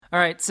All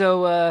right,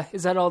 so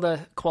is that all the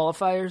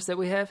qualifiers that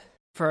we have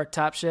for our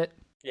top shit?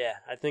 Yeah,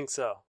 I think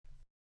so.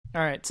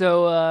 All right,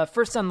 so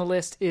first on the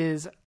list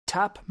is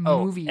top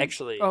movie.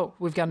 Actually. Oh,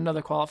 we've got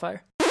another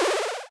qualifier.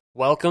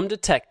 Welcome to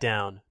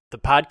Techdown, the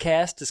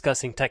podcast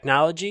discussing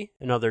technology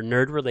and other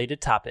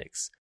nerd-related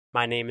topics.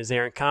 My name is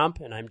Aaron Komp,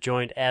 and I'm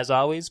joined, as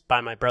always, by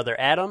my brother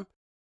Adam.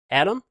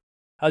 Adam,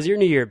 how's your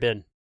New Year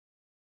been?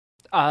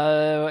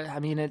 I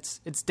mean, it's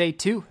day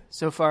 2.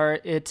 So far,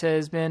 it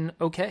has been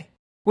okay.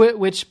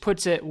 Which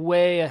puts it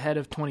way ahead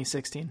of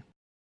 2016.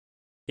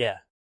 Yeah.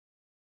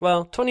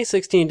 Well,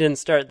 2016 didn't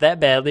start that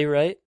badly,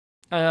 right?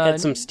 Had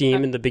some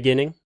steam in the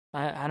beginning.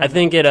 I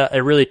think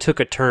it really took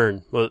a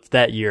turn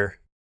that year.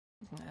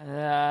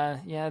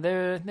 Yeah,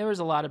 there was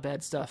a lot of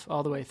bad stuff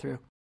all the way through.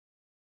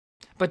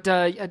 But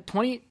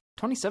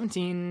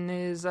 2017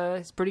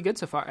 is pretty good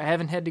so far. I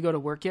haven't had to go to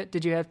work yet.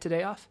 Did you have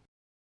today off?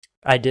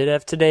 I did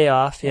have today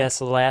off. Yes,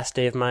 the last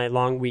day of my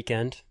long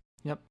weekend.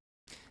 Yep.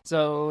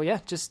 So, yeah,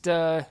 just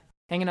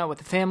hanging out with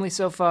the family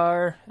so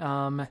far.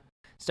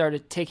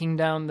 Started taking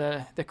down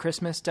the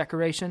Christmas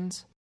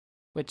decorations,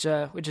 which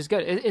is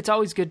good. It's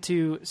always good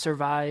to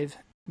survive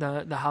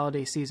the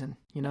holiday season,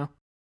 you know?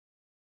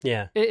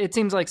 Yeah. It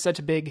seems like such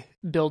a big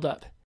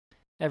build-up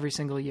every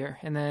single year,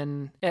 and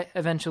then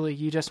eventually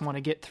you just want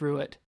to get through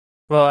it.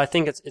 Well, I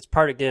think it's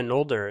part of getting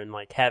older and,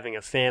 like, having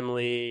a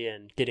family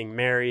and getting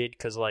married,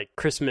 because, like,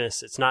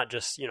 Christmas, it's not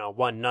just,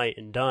 one night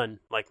and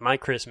done. Like, my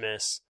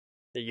Christmas,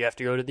 that you have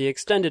to go to the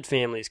extended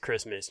family's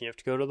Christmas, and you have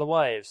to go to the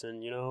wives,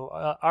 and,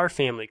 our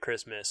family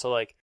Christmas. So,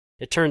 like,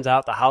 it turns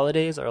out the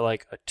holidays are,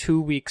 like, a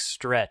 2-week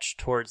stretch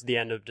towards the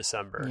end of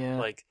December. Yeah.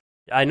 Like,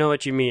 I know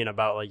what you mean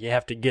about, like, you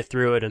have to get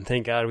through it, and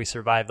thank God we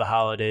survived the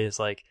holidays.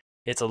 Like,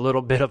 it's a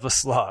little bit of a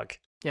slog.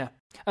 Yeah.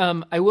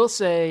 I will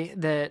say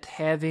that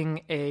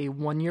having a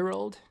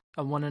 1-year-old,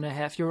 a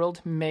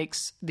 1.5-year-old,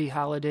 makes the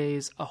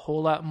holidays a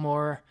whole lot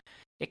more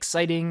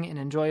exciting and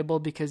enjoyable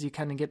because you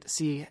kind of get to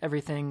see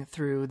everything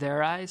through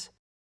their eyes.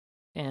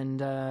 And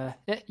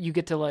you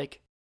get to, like,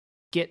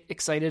 get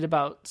excited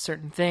about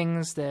certain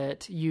things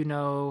that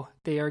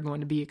they are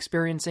going to be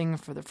experiencing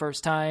for the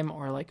first time,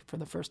 or, like, for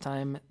the first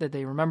time that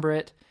they remember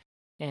it.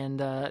 And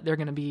they're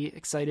going to be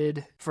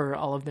excited for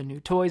all of the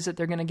new toys that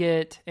they're going to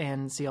get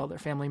and see all their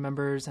family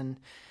members and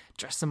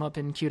dress them up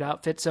in cute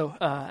outfits. So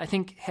I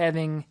think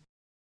having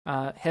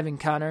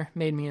Connor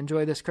made me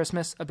enjoy this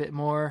Christmas a bit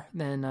more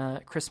than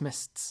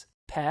Christmas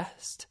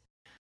past.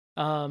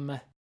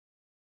 But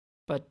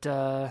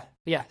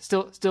yeah,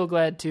 still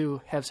glad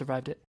to have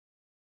survived it.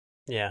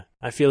 Yeah,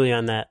 I feel you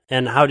on that.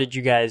 And how did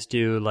you guys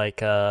do,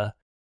 like, as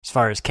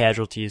far as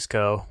casualties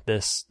go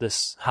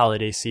this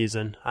holiday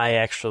season? I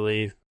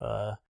actually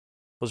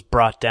was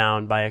brought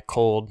down by a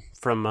cold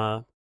from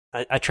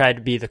I tried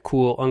to be the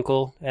cool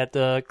uncle at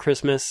the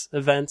Christmas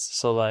events,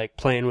 so, like,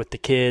 playing with the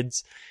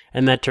kids,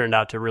 and that turned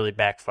out to really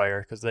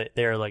backfire because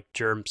they're like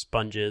germ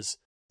sponges.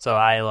 So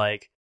I,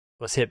 like,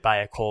 was hit by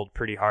a cold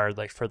pretty hard,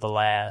 like, for the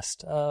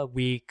last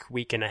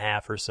week and a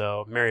half or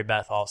so. Mary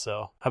Beth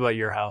also. How about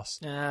your house?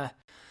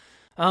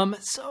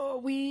 So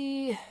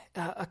we,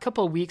 a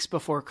couple of weeks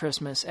before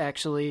Christmas,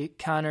 actually,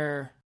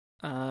 Connor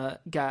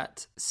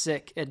got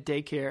sick at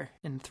daycare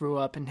and threw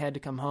up and had to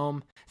come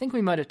home. I think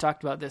we might have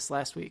talked about this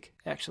last week,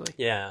 actually.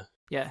 Yeah.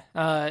 Yeah.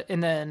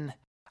 And then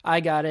I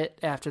got it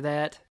after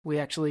that. We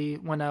actually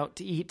went out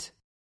to eat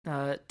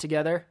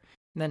together,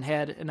 and then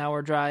had an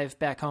hour drive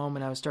back home,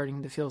 and I was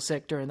starting to feel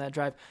sick during that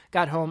drive.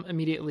 Got home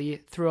immediately,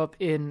 threw up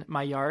in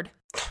my yard,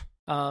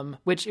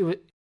 which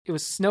it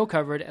was snow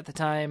covered at the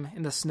time,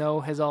 and the snow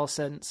has all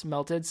since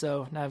melted.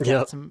 So now I've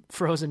got some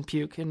frozen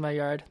puke in my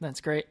yard.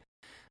 That's great.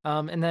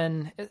 And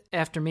then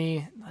after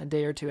me, a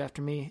day or two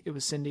after me, it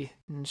was Cindy,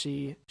 and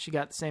she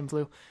got the same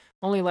flu.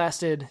 Only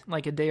lasted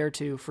like a day or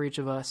two for each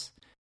of us.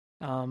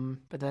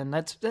 But then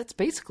that's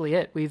basically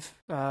it. We've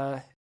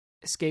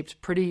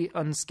escaped pretty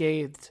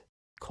unscathed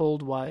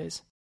cold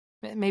wise.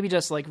 Maybe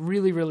just like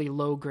really, really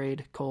low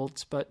grade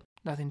colds, but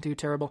nothing too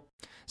terrible.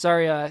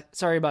 Sorry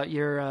about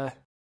your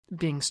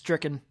being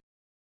stricken.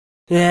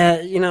 Yeah,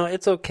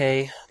 it's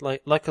okay.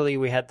 Like, luckily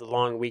we had the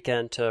long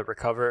weekend to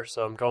recover,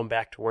 so I'm going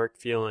back to work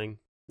feeling,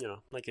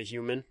 like a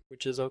human,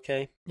 which is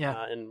okay.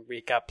 Yeah. And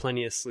we got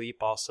plenty of sleep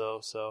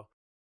also, so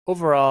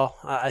overall,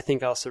 I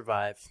think I'll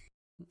survive.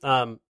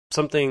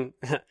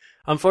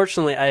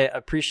 Unfortunately, I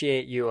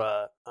appreciate you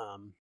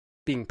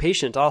being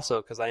patient also,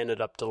 because I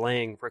ended up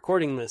delaying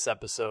recording this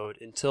episode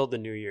until the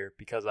new year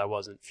because I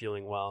wasn't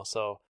feeling well.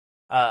 So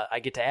I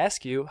get to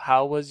ask you,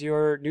 how was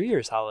your New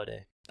Year's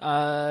holiday?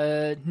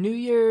 New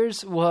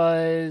Year's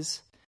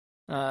was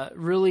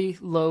really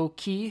low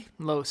key,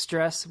 low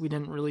stress. We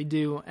didn't really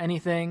do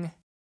anything.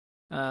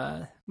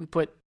 We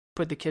put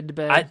the kid to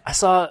bed. I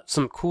saw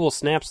some cool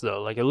snaps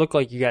though. Like, it looked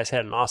like you guys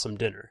had an awesome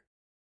dinner.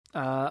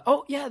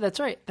 Oh yeah,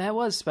 that's right. That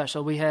was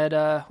special. We had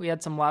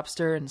some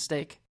lobster and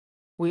steak.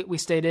 We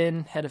stayed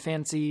in, had a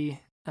fancy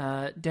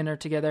dinner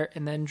together,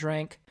 and then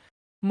drank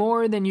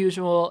more than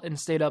usual and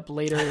stayed up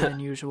later than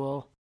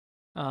usual.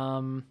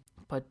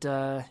 But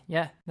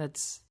yeah,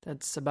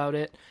 that's about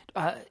it.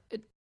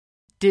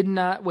 did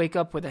not wake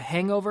up with a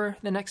hangover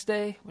the next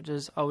day, which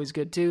is always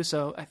good too.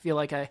 So I feel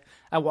like I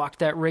walked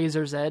that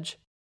razor's edge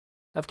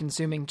of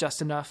consuming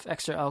just enough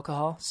extra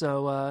alcohol.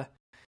 So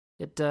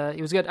it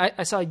was good.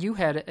 I saw you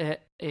had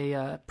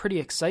a pretty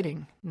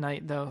exciting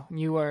night though.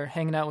 You were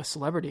hanging out with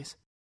celebrities.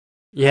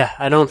 Yeah,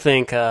 I don't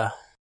think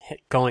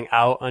going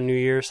out on New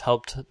Year's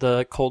helped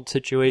the cold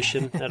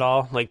situation at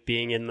all, like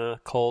being in the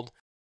cold.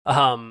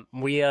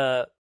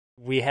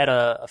 We had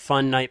a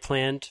fun night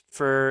planned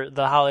for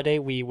the holiday.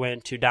 We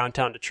went to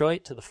downtown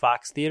Detroit to the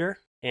Fox Theater,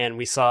 and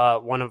we saw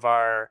one of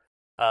our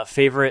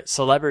favorite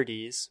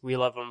celebrities. We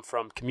love him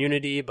from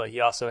Community, but he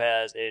also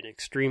has an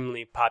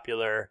extremely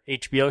popular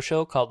HBO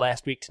show called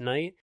Last Week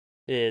Tonight.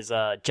 It is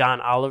John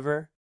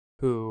Oliver,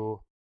 who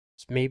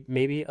is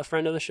maybe a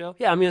friend of the show.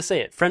 Yeah, I'm going to say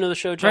it. Friend of the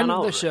show, John Oliver.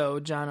 Friend of the show,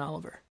 John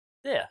Oliver.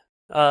 Yeah.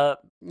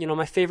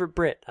 My favorite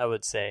Brit, I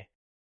would say.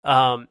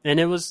 And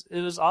it was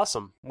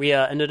awesome. We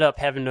ended up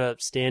having to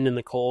stand in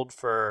the cold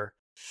for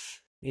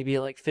maybe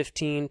like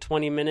 15,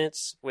 20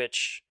 minutes,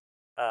 which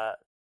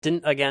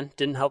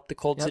didn't help the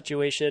cold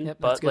situation. Yep,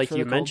 but like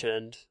you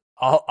mentioned,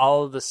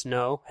 all of the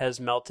snow has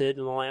melted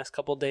in the last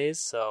couple of days.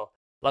 So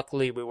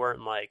luckily we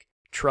weren't like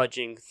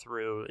trudging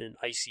through an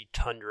icy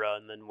tundra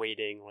and then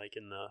waiting like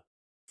in the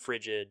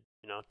frigid,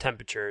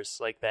 temperatures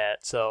like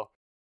that. So,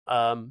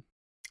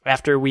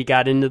 after we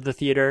got into the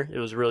theater, it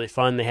was really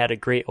fun. They had a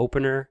great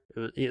opener.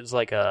 It was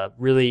like a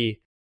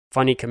really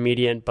funny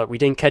comedian, but we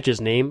didn't catch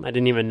his name. I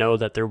didn't even know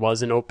that there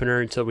was an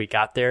opener until we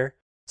got there.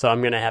 So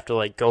I'm going to have to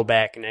like go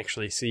back and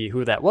actually see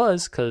who that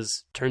was,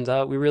 because turns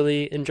out we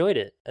really enjoyed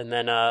it. And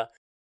then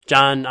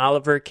John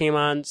Oliver came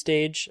on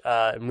stage,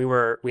 and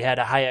we had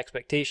high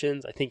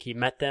expectations. I think he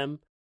met them.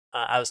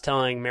 I was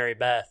telling Mary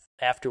Beth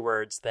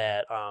afterwards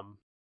that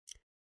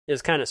it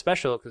was kind of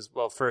special because,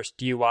 well, first,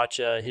 do you watch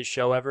his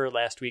show ever,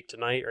 Last Week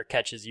Tonight, or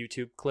catch his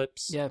YouTube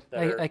clips? Yeah,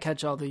 I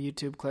catch all the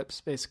YouTube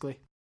clips, basically.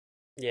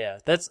 Yeah,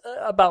 that's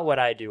about what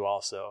I do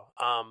also.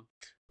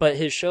 But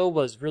his show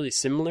was really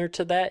similar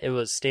to that. It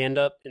was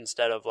stand-up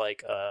instead of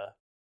like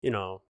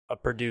a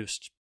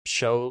produced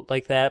show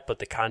like that, but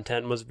the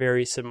content was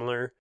very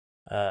similar.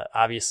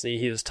 Obviously,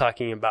 he was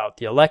talking about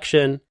the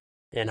election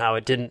and how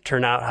it didn't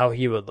turn out how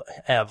he would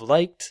have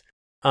liked.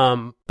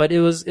 But it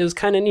was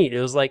kind of neat.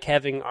 It was like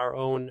having our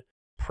own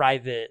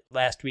private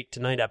Last Week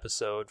Tonight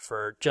episode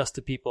for just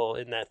the people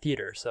in that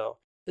theater. So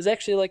it was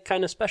actually like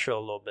kind of special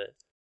a little bit.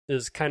 It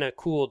was kind of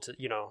cool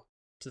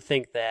to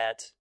think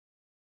that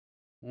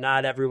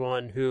not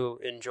everyone who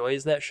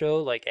enjoys that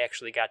show like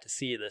actually got to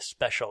see this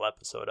special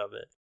episode of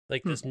it,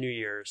 like this New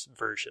Year's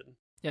version.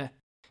 Yeah.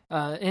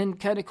 And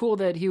kind of cool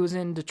that he was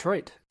in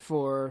Detroit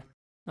for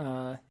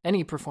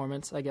any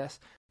performance, I guess,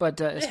 but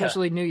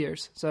especially New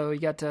Year's. So you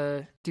got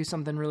to do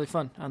something really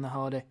fun on the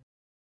holiday.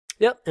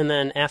 Yep. And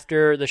then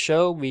after the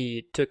show,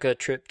 we took a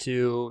trip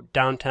to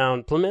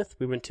downtown Plymouth.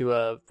 We went to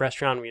a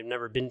restaurant we've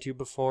never been to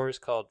before. It's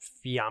called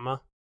Fiamma,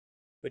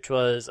 which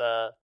was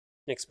an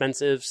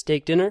expensive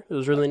steak dinner. It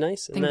was really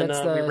nice. I think that's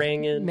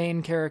the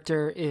main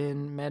character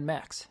in Mad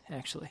Max,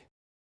 actually.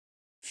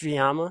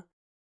 Fiamma?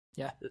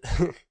 Yeah.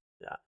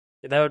 Yeah.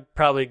 That would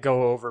probably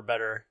go over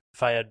better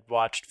if I had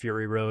watched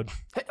Fury Road.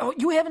 Oh,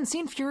 you haven't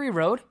seen Fury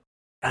Road?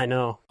 I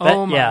know.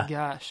 Oh my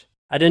gosh.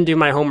 I didn't do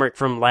my homework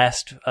from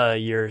last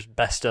year's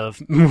Best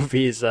of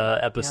Movies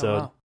episode. Yeah,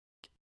 wow.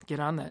 Get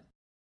on that.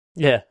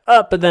 Yeah.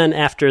 But then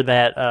after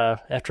that,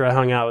 after I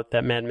hung out with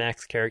that Mad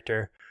Max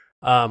character,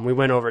 we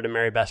went over to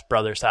Mary Beth's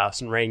brother's house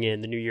and rang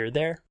in the New Year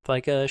there with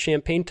like a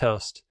champagne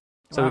toast.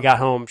 So we got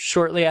home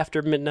shortly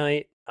after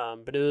midnight,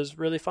 but it was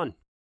really fun.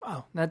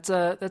 Wow,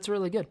 that's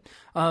really good.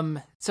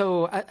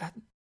 So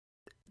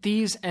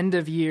these end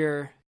of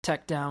year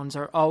tech downs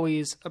are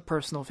always a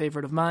personal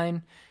favorite of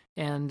mine,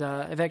 and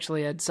I've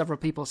actually had several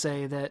people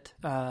say that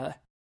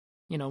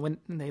when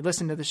they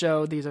listen to the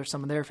show, these are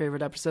some of their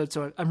favorite episodes.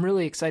 So I'm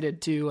really excited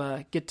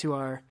to get to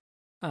our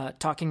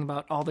talking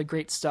about all the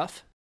great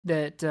stuff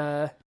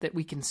that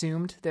we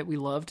consumed, that we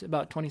loved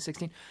about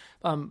 2016.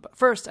 But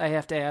first, I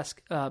have to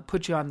ask,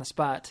 put you on the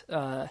spot.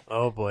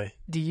 Oh boy.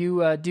 Do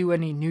you do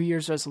any New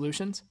Year's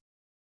resolutions?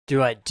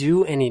 Do I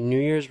do any New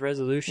Year's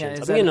resolutions?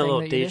 I'm getting a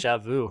little deja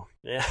vu.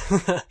 Yeah.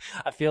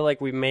 I feel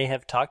like we may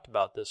have talked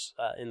about this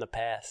in the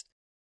past.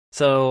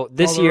 So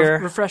this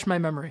year... refresh my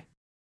memory.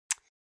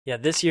 Yeah,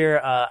 this year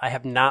I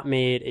have not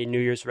made a New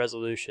Year's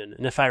resolution.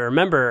 And if I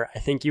remember, I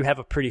think you have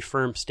a pretty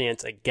firm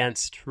stance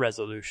against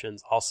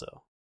resolutions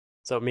also.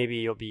 So maybe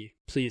you'll be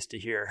pleased to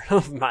hear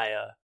of my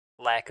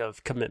lack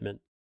of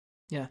commitment.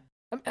 Yeah.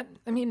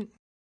 I mean,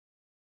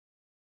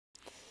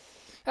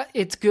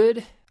 it's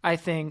good, I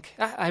think.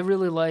 I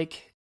really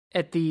like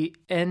at the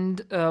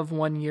end of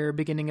one year,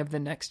 beginning of the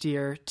next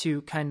year,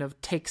 to kind of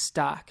take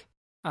stock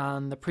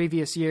on the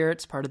previous year.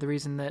 It's part of the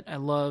reason that I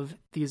love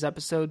these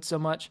episodes so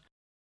much.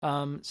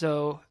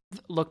 So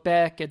look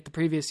back at the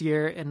previous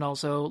year and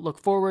also look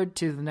forward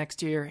to the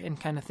next year and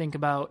kind of think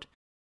about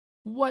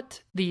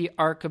what the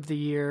arc of the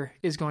year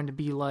is going to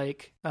be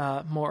like,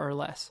 more or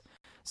less.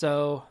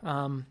 So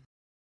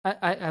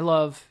I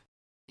love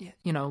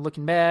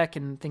looking back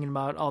and thinking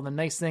about all the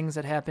nice things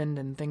that happened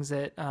and things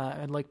that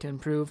I'd like to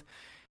improve.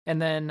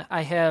 And then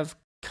I have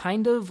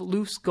kind of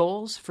loose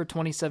goals for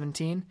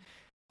 2017.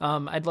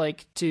 I'd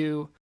like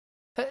to,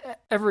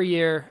 every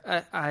year,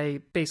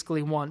 I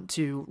basically want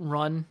to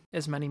run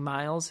as many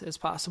miles as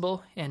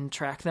possible and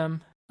track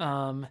them.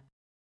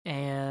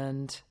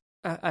 And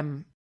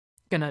I'm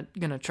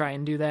gonna try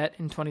and do that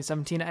in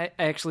 2017. I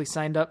actually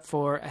signed up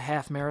for a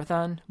half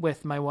marathon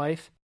with my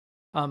wife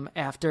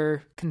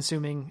after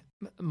consuming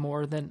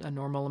more than a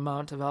normal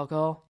amount of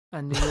alcohol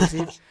on New Year's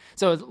Eve.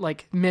 So it was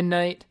like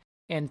midnight,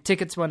 and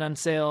tickets went on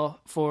sale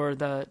for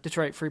the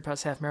Detroit Free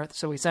Press half marathon.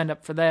 So we signed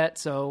up for that.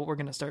 So we're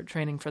gonna start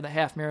training for the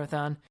half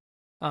marathon.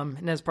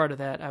 And as part of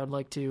that, I'd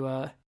like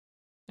to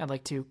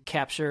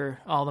capture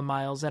all the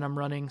miles that I'm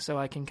running, so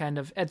I can kind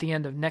of at the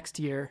end of next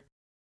year,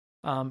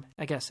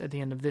 I guess at the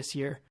end of this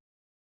year,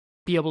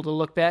 be able to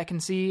look back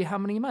and see how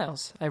many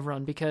miles I've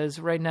run, because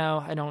right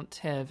now I don't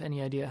have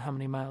any idea how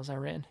many miles I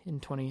ran in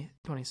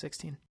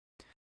 2016.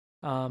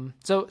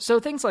 So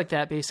things like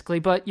that basically,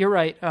 but you're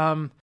right.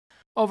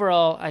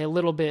 Overall, I a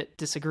little bit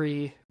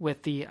disagree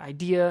with the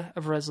idea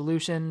of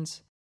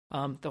resolutions,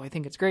 though I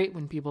think it's great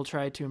when people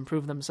try to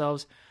improve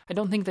themselves. I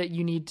don't think that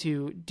you need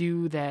to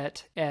do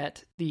that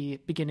at the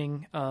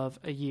beginning of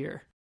a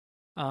year.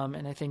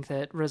 And I think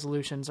that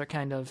resolutions are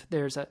kind of,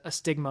 there's a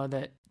stigma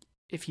that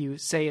if you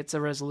say it's a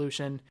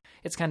resolution,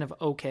 it's kind of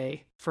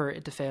okay for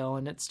it to fail,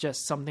 and it's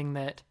just something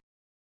that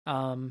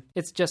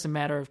it's just a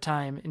matter of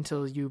time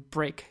until you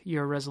break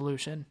your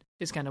resolution,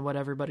 is kind of what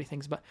everybody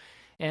thinks about.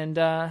 And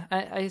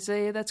I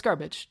say that's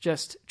garbage.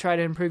 Just try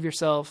to improve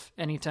yourself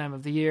any time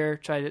of the year.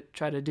 Try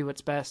to do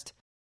what's best.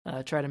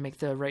 Try to make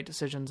the right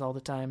decisions all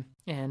the time.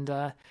 And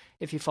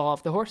if you fall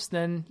off the horse,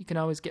 then you can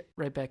always get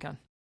right back on.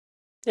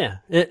 Yeah,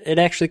 it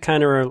actually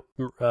kind of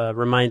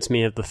reminds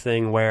me of the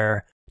thing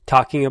where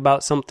talking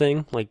about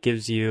something like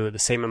gives you the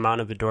same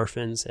amount of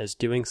endorphins as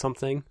doing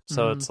something.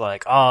 So it's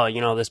like,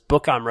 oh, this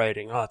book I'm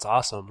writing, oh, it's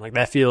awesome. Like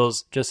that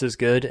feels just as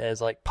good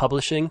as like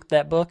publishing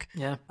that book.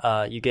 Yeah.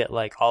 You get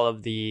like all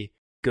of the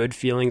good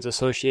feelings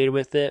associated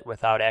with it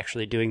without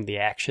actually doing the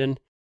action.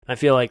 I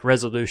feel like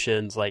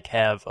resolutions like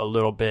have a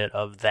little bit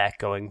of that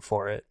going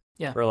for it.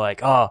 Yeah. We're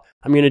like, oh,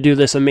 I'm going to do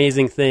this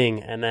amazing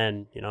thing. And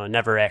then, it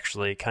never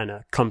actually kind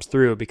of comes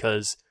through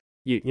because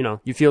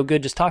you feel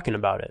good just talking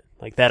about it,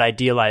 like that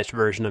idealized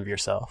version of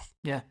yourself.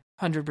 Yeah,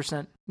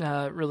 100%.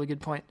 Really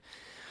good point.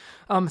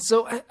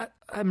 So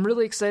I'm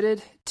really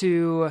excited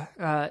to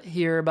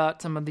hear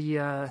about some of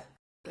the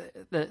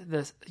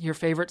your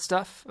favorite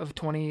stuff of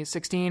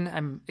 2016.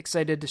 I'm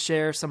excited to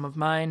share some of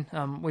mine.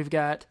 We've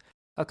got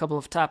a couple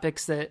of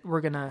topics that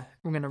we're gonna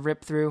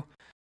rip through.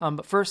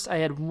 But first, I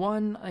had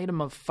one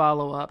item of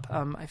follow-up.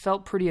 I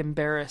felt pretty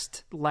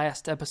embarrassed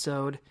last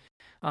episode.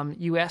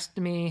 You asked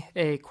me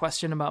a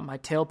question about my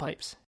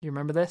tailpipes. Do you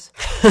remember this?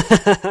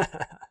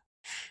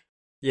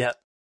 Yep.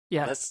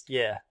 Yeah.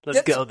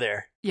 Let's go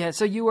there. Yeah,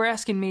 so you were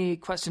asking me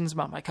questions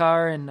about my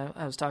car, and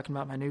I was talking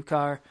about my new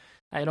car.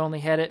 I had only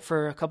had it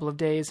for a couple of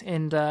days,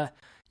 and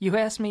you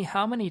asked me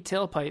how many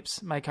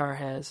tailpipes my car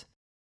has.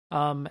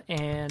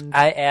 And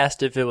I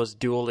asked if it was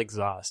dual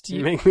exhaust.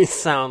 You make me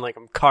sound like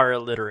I'm car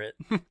illiterate.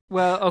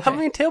 Well, okay. How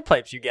many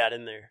tailpipes you got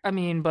in there? I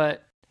mean,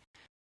 but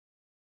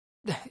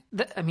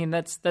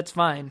that's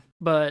fine.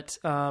 But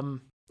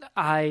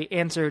I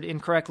answered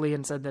incorrectly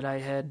and said that I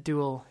had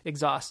dual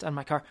exhaust on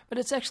my car, but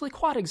it's actually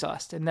quad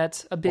exhaust, and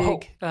that's a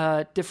big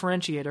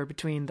differentiator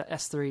between the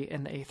S3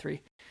 and the A3.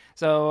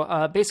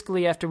 So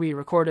basically, after we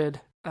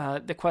recorded,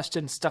 the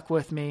question stuck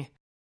with me.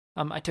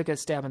 I took a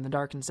stab in the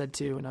dark and said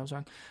 2, and I was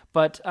wrong.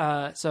 But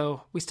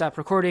so we stopped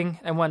recording.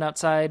 I went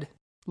outside,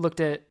 looked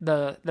at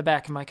the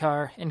back of my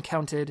car, and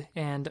counted,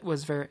 and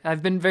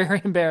I've been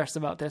very embarrassed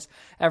about this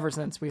ever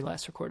since we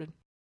last recorded.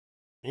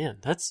 Man,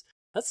 that's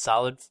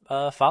solid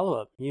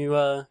follow up.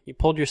 You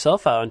pulled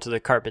yourself out into the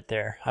carpet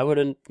there. I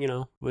would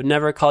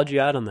never have called you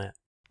out on that.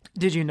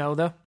 Did you know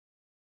though?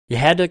 You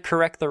had to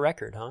correct the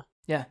record, huh?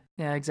 Yeah,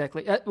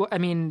 exactly. I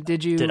mean,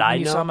 did you? Did when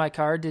you know? saw my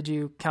car, did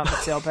you count the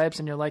tailpipes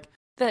and you're like,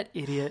 that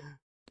idiot?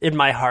 In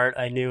my heart,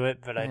 I knew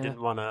it, but I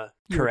didn't want to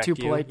correct you. You were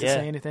too polite to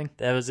say anything.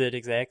 That was it,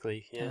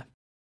 exactly. Yeah.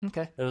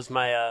 Okay. It was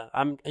my,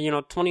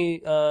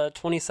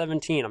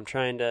 2017, I'm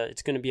trying to,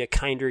 it's going to be a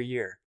kinder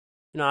year.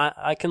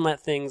 I can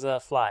let things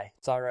fly.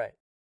 It's all right.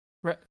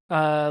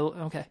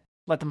 Okay.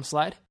 Let them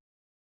slide?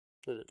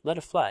 Let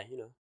it fly,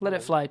 Let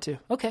it fly, too.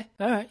 Okay.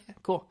 All right.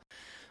 Cool.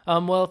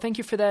 Well, thank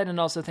you for that, and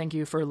also thank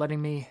you for letting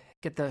me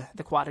get the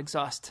quad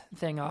exhaust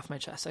thing off my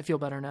chest. I feel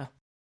better now.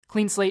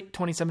 Clean slate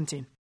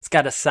 2017. It's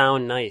got to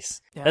sound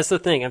nice. Yeah. That's the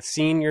thing. I've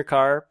seen your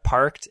car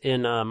parked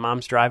in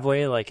Mom's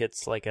driveway like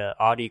it's like a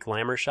Audi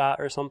Glamour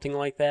shot or something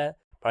like that.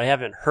 But I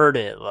haven't heard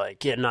it like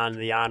getting onto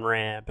the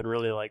on-ramp and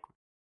really like,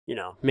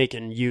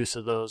 making use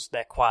of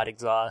that quad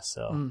exhaust.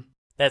 So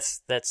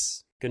that's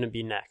going to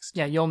be next.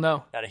 Yeah, you'll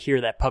know. Got to hear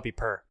that puppy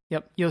purr.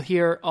 Yep, you'll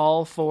hear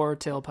all 4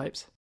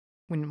 tailpipes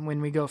when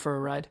we go for a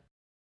ride.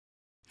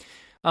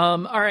 All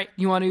right,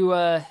 you want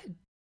to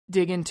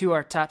dig into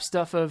our top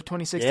stuff of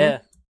 2016?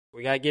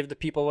 We got to give the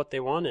people what they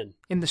wanted.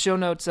 In the show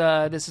notes,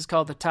 this is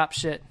called the top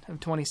shit of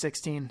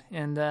 2016,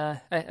 and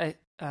I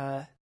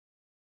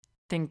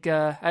think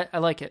I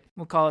like it.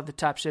 We'll call it the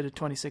top shit of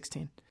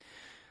 2016.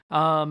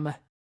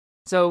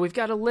 So we've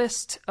got a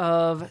list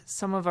of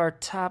some of our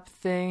top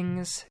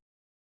things.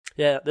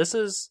 Yeah, it's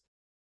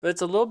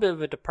a little bit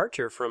of a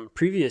departure from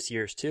previous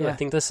years too. Yeah. I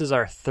think this is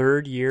our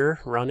third year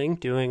running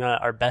doing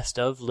our best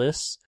of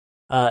lists.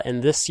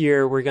 And this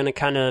year we're going to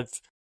kind of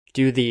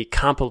do the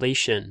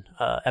compilation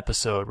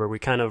episode where we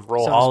kind of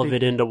roll all of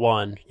it into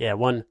one. Yeah,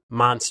 one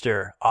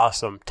monster,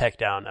 awesome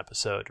Techdown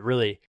episode.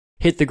 Really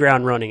hit the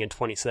ground running in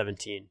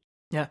 2017.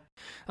 Yeah.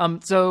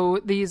 So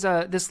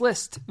this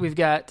list we've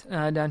got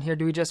down here,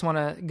 do we just want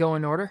to go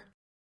in order?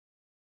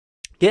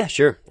 Yeah,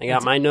 sure. I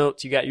got my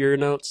notes. You got your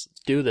notes.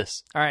 Let's do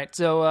this. All right.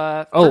 So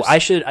first,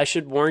 I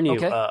should warn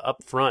you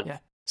up front. Yeah.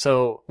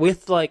 So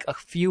with like a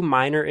few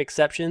minor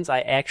exceptions,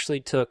 I actually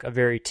took a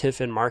very Tiff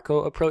and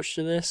Marco approach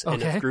to this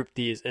and have grouped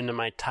these into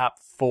my top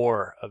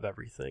 4 of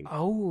everything.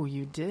 Oh,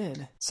 you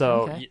did.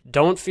 So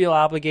don't feel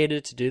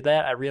obligated to do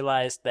that. I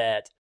realized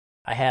that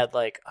I had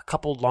like a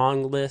couple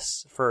long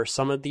lists for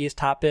some of these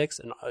topics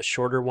and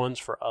shorter ones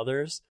for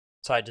others.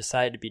 So I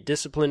decided to be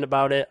disciplined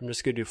about it. I'm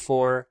just going to do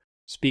 4,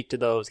 speak to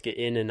those, get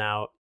in and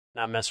out,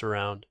 not mess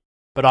around.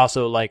 But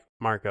also, like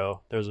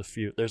Marco,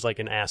 there's like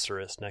an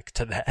asterisk next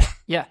to that.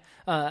 Yeah.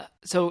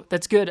 So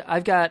that's good.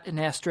 I've got an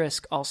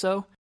asterisk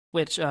also,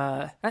 which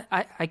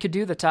I could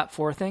do the top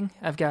 4 thing.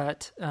 I've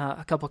got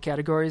a couple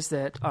categories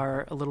that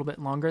are a little bit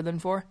longer than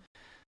 4.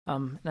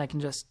 And I can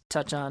just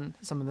touch on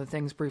some of the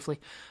things briefly.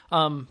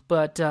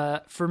 But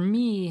for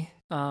me,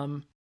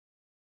 for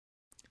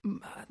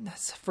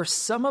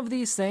some of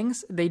these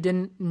things, they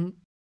didn't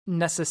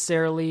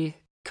necessarily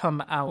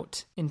come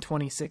out in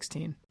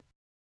 2016.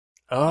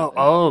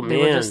 Oh, man. They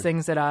were just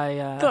things that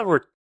I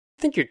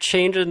think you're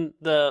changing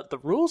the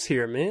rules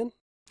here, man.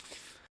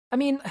 I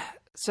mean,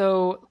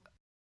 so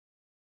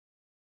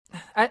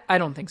I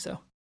don't think so.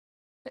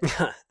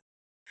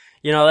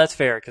 That's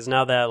fair, because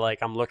now that like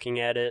I'm looking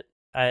at it,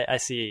 I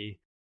see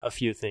a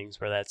few things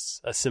where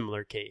that's a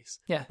similar case.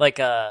 Yeah. Like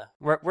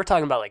we're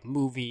talking about like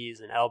movies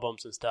and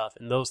albums and stuff,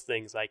 and those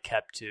things I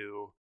kept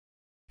to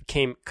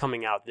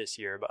coming out this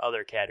year, but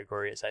other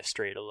categories I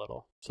strayed a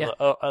little.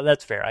 So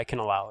that's fair. I can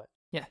allow it.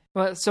 Yeah.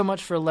 Well, so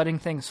much for letting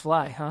things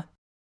fly, huh?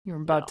 You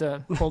were about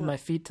to hold my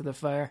feet to the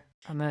fire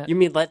on that. You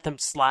mean let them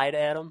slide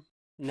at them?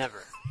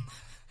 Never.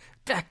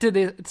 Back to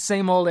the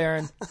same old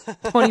Aaron.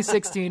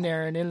 2016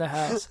 Aaron in the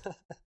house.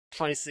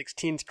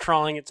 2016's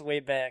crawling its way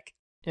back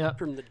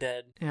from the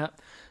dead. Yeah.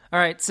 All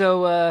right.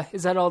 So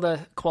is that all the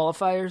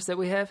qualifiers that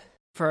we have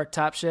for our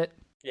top shit?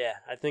 Yeah,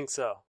 I think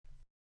so.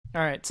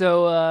 All right.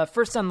 So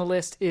first on the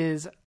list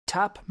is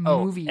top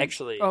movies.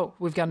 Actually. Oh,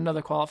 we've got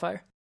another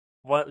qualifier.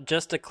 What?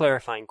 Just a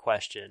clarifying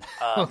question.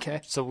 Okay.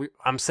 So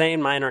I'm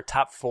saying mine are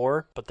top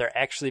 4, but they're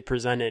actually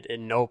presented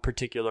in no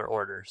particular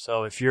order.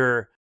 So if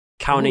you're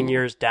counting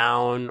yours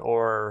down,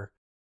 or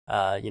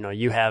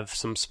you have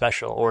some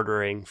special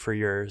ordering for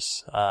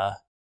yours, I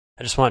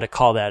just wanted to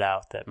call that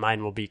out. That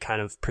mine will be kind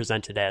of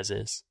presented as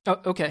is. Oh,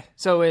 okay.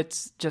 So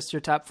it's just your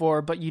top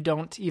 4, but you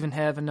don't even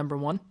have a number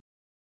 1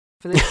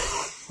 for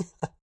this.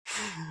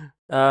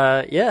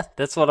 Yeah,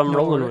 that's what I'm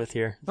rolling with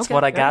here. That's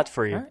what I got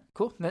for you. All right,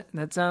 cool.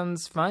 That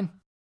sounds fine.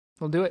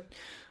 We'll do it.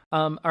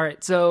 All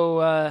right,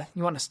 so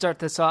you want to start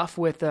this off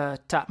with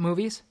top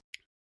movies?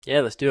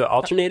 Yeah, let's do it.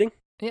 Alternating?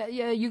 Yeah,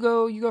 you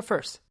go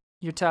first.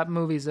 Your top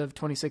movies of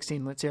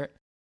 2016. Let's hear it.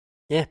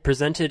 Yeah,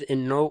 presented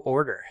in no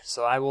order.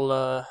 So I will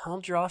I'll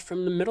draw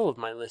from the middle of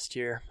my list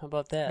here. How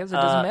about that? Because it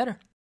doesn't matter.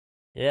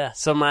 Yeah,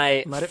 so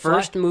my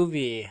first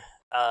movie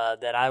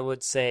that I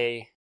would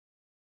say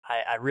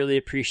I really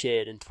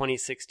appreciated in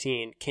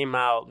 2016 came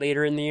out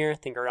later in the year, I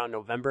think around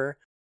November.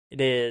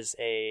 It is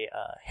a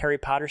Harry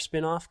Potter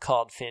spinoff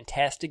called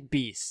Fantastic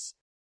Beasts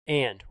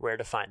and Where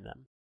to Find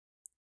Them.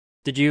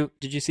 Did you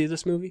see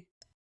this movie?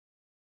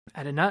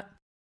 I did not.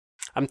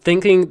 I'm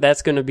thinking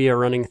that's going to be a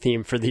running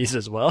theme for these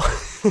as well.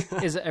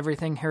 Is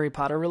everything Harry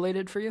Potter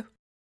related for you?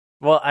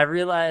 Well, I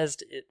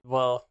realized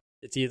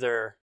it's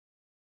either...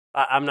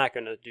 I'm not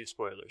going to do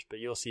spoilers, but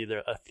you'll see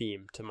a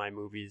theme to my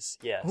movies,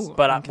 yes. Ooh,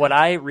 but okay. What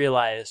I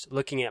realized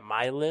looking at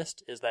my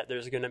list is that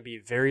there's going to be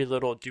very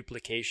little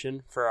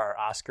duplication for our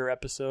Oscar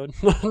episode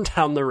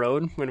down the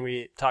road when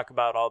we talk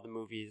about all the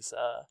movies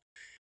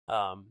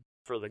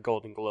for the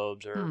Golden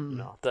Globes or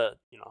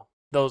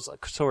those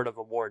sort of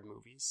award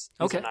movies.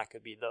 These are not going to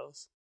be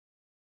those.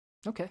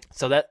 Okay.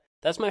 So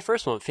that's my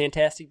first one,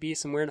 Fantastic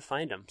Beasts and Where to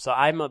Find Them. So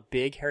I'm a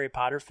big Harry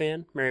Potter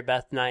fan. Mary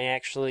Beth and I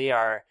actually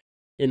are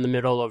in the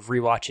middle of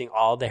rewatching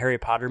all the Harry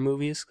Potter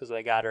movies because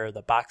I got her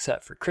the box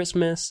set for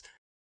Christmas.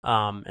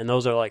 And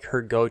those are like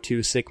her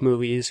go-to sick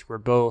movies. We're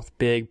both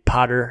big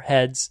Potter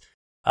heads.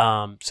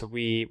 So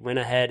we went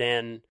ahead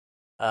and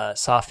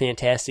saw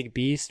Fantastic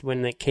Beasts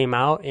when it came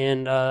out.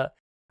 And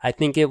I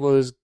think it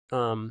was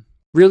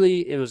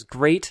it was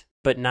great,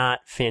 but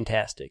not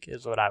fantastic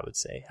is what I would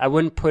say. I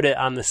wouldn't put it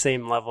on the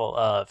same level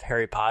of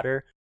Harry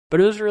Potter,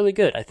 but it was really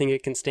good. I think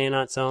it can stand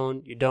on its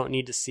own. You don't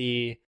need to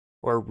see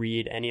or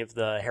read any of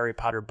the Harry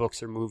Potter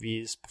books or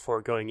movies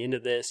before going into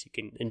this. You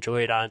can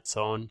enjoy it on its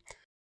own.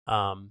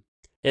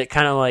 It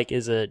kind of like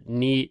is a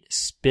neat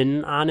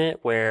spin on it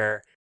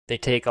where they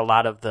take a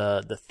lot of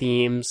the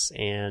themes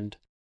and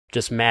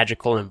just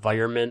magical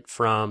environment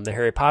from the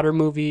Harry Potter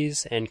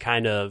movies and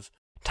kind of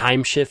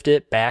time shift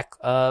it back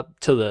up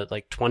to the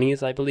like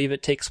 20s, I believe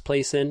it takes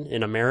place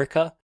in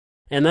America.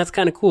 And that's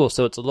kind of cool.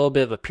 So it's a little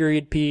bit of a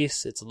period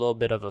piece. It's a little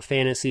bit of a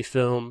fantasy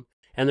film.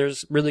 And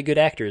there's really good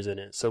actors in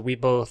it. So we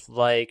both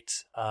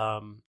liked,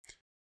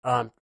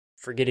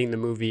 forgetting the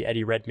movie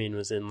Eddie Redmayne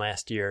was in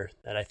last year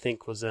that I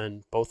think was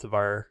in both of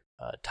our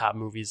top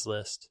movies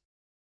list.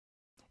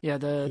 Yeah,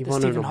 the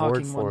won Stephen an award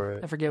Hawking for one.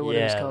 it. I forget what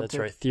it was called. Yeah, that's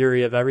right.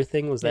 Theory of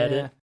Everything, was that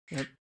it?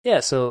 Yep. Yeah,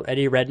 so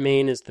Eddie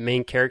Redmayne is the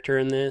main character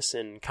in this,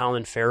 and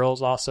Colin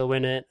Farrell's also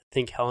in it. I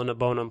think Helena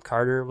Bonham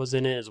Carter was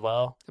in it as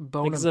well.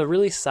 It's a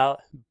really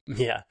solid,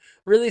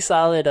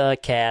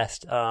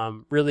 cast.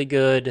 Really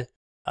good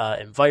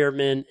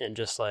environment, and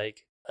just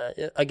like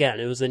again,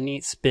 it was a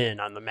neat spin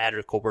on the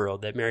magical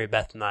world that Mary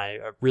Beth and I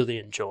really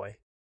enjoy.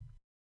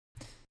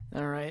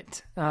 All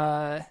right.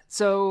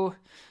 So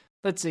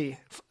let's see.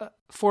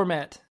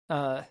 Format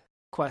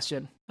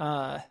question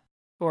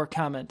or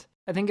comment.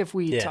 I think if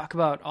we talk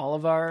about all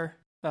of our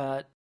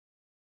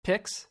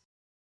picks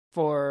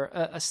for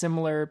a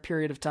similar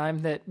period of time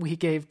that we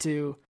gave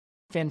to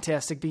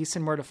Fantastic Beasts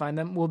and Where to Find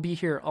Them, we'll be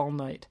here all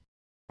night.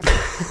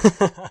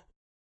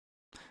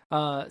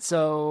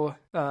 So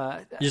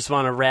you just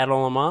want to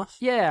rattle them off?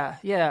 Yeah,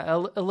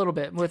 a little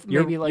bit with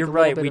maybe like you're a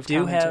right. little bit We of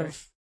do commentary.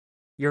 have.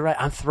 You're right.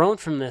 I'm thrown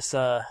from this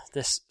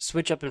this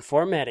switch up in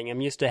formatting.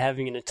 I'm used to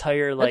having an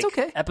entire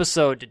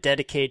episode to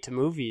dedicate to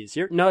movies.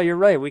 You're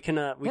right. We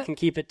can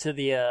keep it to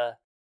the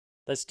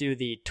let's do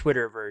the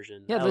Twitter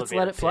version. Yeah, let's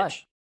let it fly.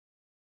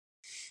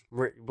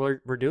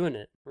 We're doing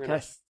it. We're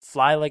gonna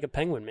fly like a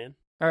penguin, man.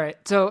 All right.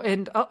 So,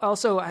 and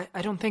also,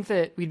 I don't think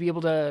that we'd be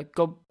able to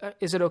go.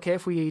 Is it okay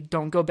if we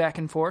don't go back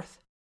and forth,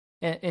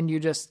 and you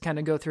just kind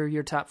of go through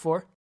your top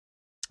four?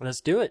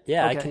 Let's do it.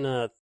 Yeah, okay. I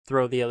can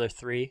throw the other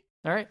three.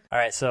 All right. All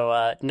right.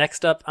 So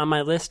next up on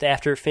my list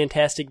after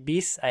Fantastic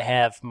Beasts, I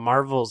have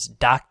Marvel's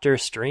Doctor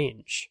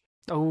Strange.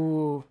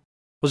 Oh,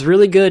 was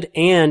really good,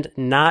 and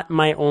not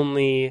my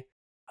only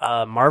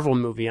Marvel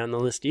movie on the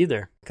list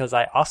either, because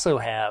I also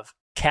have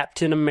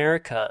Captain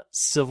America: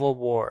 Civil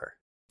War.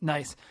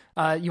 Nice.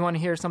 You want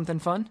to hear something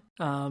fun?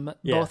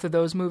 Both of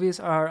those movies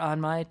are on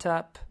my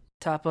top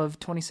of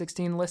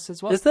 2016 list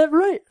as well. Is that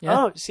right?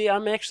 Yeah. Oh, see,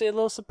 I'm actually a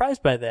little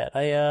surprised by that.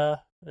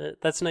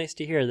 That's nice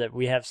to hear that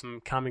we have some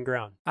common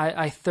ground.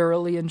 I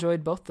thoroughly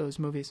enjoyed both those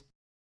movies.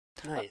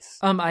 Nice.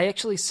 I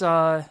actually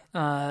saw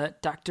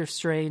Doctor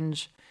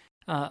Strange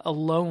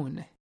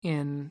alone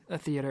in a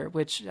theater,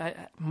 which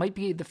might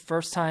be the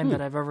first time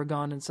that I've ever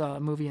gone and saw a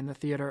movie in the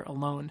theater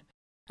alone.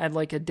 I had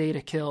like a day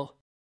to kill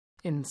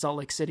in Salt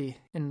Lake City,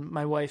 and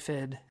my wife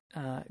had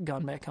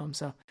gone back home,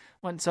 so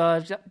went and saw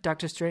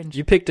Doctor Strange.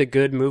 You picked a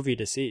good movie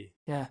to see.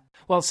 Yeah.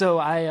 Well, so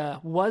I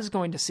was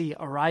going to see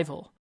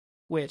Arrival,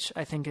 which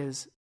I think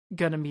is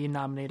going to be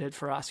nominated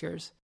for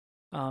Oscars.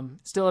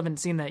 Still haven't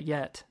seen that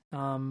yet,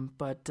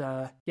 but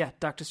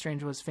Doctor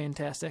Strange was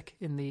fantastic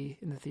in the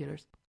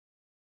theaters.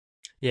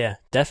 Yeah,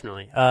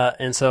 definitely.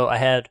 And so I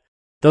had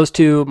those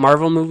two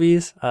Marvel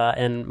movies,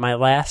 and my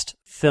last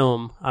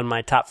film on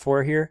my top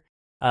four here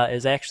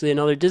is actually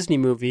another Disney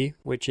movie,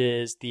 which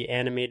is the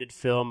animated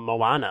film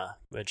Moana,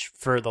 which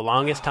for the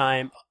longest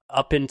time,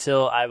 up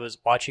until I was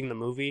watching the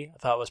movie, I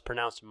thought it was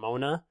pronounced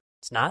Mona.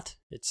 It's not.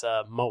 It's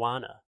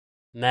Moana.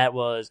 And that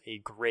was a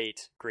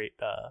great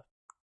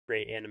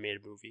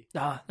animated movie.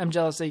 I'm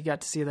jealous that you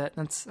got to see that.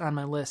 That's on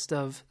my list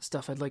of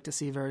stuff I'd like to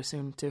see very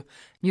soon, too.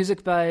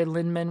 Music by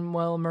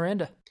Lin-Manuel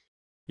Miranda.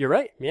 You're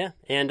right, yeah.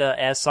 And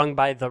as sung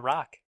by The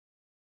Rock.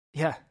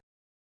 Yeah.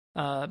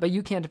 But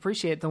you can't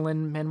appreciate the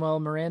Lin-Manuel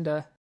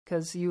Miranda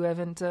because you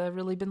haven't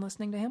really been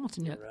listening to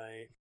Hamilton yet.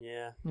 Right.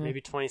 Yeah.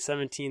 Maybe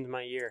 2017 is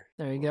my year.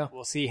 There you go.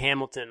 We'll see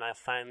Hamilton. I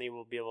finally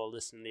will be able to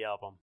listen to the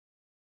album.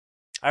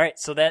 All right,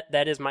 so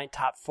that is my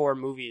top four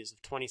movies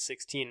of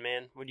 2016,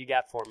 man. What do you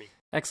got for me?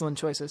 Excellent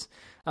choices.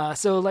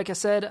 So like I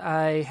said,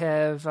 I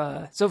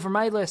have... so for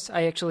my list,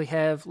 I actually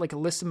have like a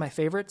list of my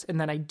favorites,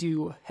 and then I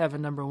do have a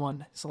number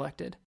one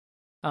selected.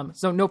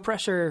 So no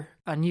pressure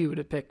on you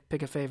to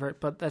pick a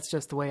favorite, but that's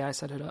just the way I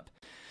set it up.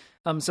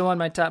 So on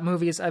my top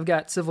movies, I've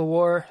got Civil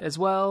War as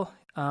well.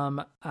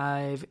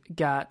 I've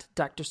got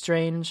Doctor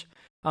Strange.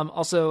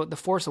 Also, The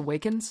Force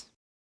Awakens.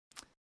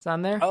 It's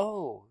on there.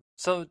 Oh,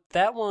 so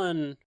that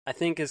one I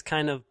think is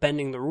kind of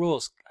bending the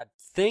rules. I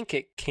think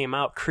it came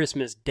out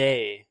Christmas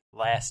Day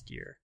last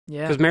year.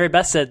 Yeah. Because Mary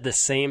Beth said the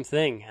same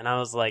thing, and I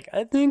was like,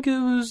 I think it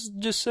was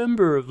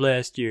December of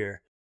last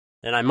year.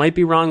 And I might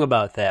be wrong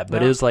about that,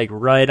 but it was like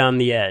right on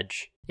the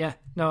edge. Yeah,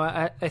 no,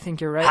 I think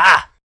you're right.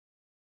 Ha!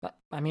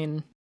 I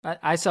mean,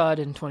 I saw it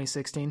in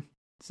 2016.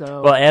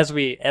 So well, as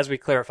we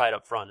clarified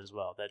up front as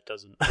well, that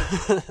doesn't.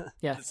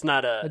 Yeah, it's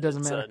not it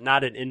doesn't matter.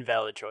 Not an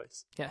invalid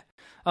choice. Yeah,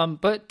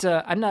 but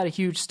I'm not a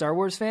huge Star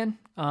Wars fan.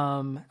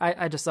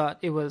 I just thought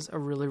it was a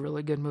really,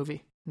 really good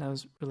movie, and I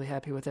was really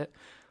happy with it.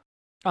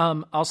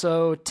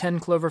 Also 10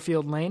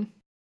 Cloverfield Lane.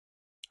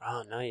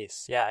 Oh,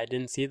 nice. Yeah, I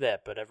didn't see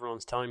that, but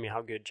everyone's telling me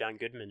how good John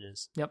Goodman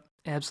is. Yep,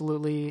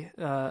 absolutely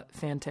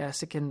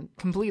fantastic and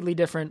completely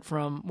different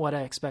from what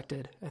I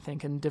expected, I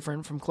think, and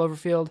different from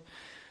Cloverfield.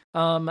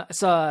 I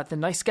saw The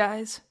Nice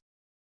Guys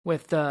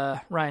with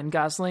Ryan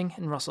Gosling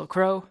and Russell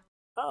Crowe.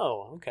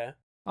 Oh, okay.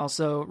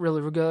 Also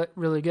really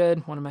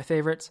good, one of my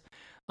favorites.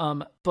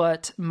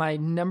 But my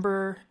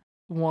number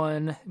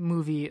one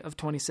movie of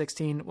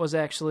 2016 was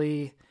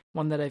actually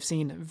one that I've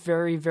seen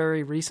very,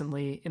 very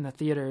recently in the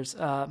theaters.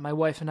 My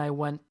wife and I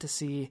went to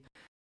see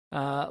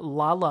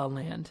La La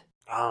Land.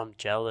 Oh, I'm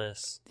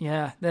jealous.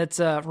 Yeah, that's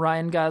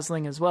Ryan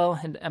Gosling as well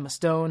and Emma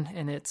Stone,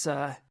 and it's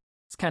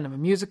kind of a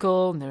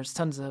musical, and there's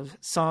tons of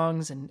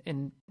songs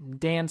and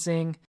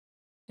dancing,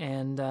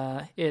 and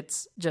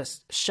it's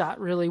just shot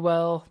really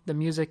well. The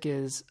music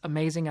is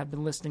amazing. I've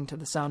been listening to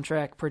the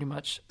soundtrack pretty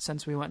much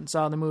since we went and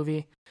saw the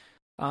movie,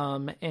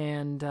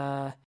 and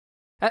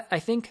I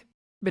think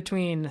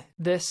between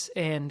this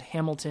and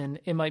Hamilton,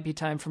 it might be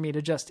time for me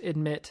to just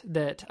admit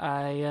that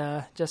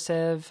I just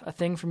have a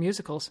thing for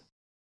musicals.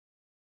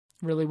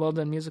 Really well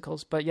done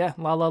musicals. But yeah,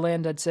 La La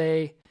Land, I'd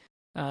say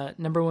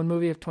number one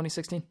movie of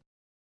 2016.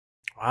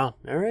 Wow.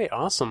 All right.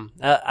 Awesome.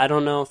 I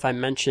don't know if I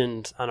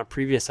mentioned on a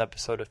previous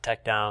episode of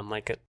Techdown,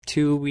 like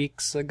 2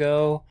 weeks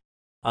ago,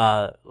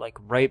 like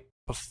right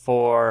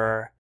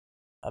before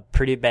a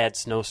pretty bad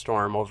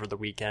snowstorm over the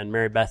weekend,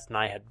 Mary Beth and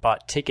I had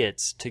bought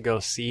tickets to go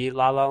see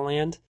La La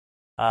Land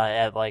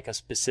at like a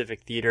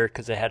specific theater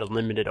because they had a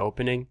limited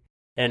opening.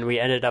 And we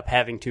ended up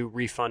having to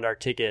refund our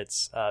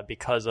tickets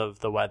because of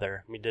the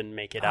weather. We didn't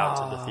make it out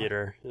to the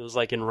theater. It was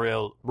like in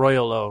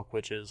Royal Oak,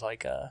 which is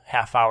like a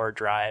half-hour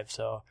drive.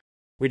 So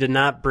we did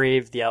not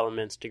brave the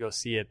elements to go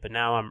see it. But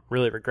now I'm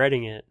really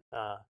regretting it.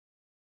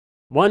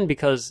 One,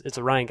 because it's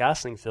a Ryan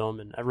Gosling film,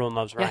 and everyone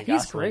loves Ryan Gosling.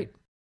 He's great.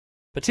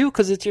 But two,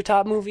 because it's your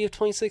top movie of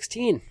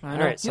 2016. All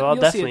right, so I'll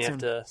definitely have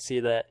to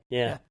see that.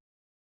 Yeah.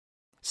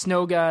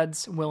 Snow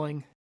gods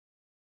willing.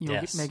 You'll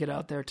yes. make it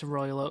out there to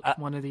Royal Oak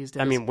one of these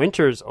days. I mean,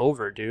 winter's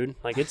over, dude.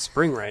 Like, it's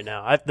spring right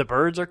now. The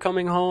birds are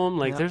coming home.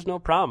 Like, there's no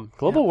problem.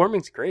 Global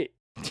warming's great.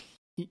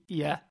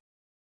 Yeah.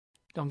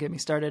 Don't get me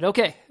started.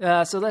 Okay,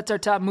 so that's our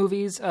top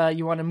movies.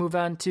 You want to move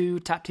on to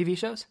top TV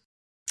shows?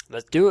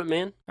 Let's do it,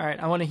 man. All right,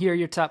 I want to hear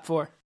your top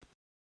 4.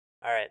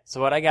 All right,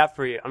 so what I got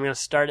for you, I'm going to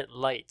start it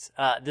light.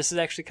 This is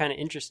actually kind of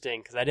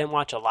interesting because I didn't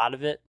watch a lot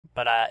of it,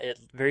 but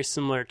it's very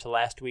similar to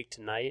last week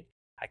tonight.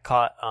 I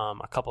caught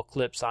a couple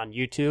clips on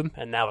YouTube,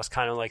 and that was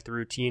kind of like the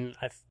routine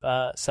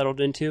I've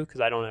settled into because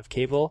I don't have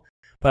cable.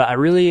 But I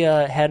really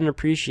had an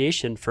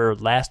appreciation for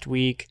last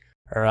week,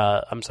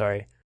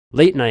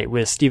 Late Night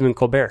with Stephen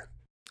Colbert,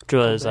 which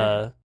was,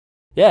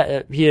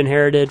 he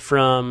inherited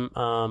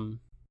from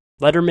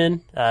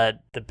Letterman,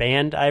 the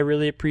band I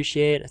really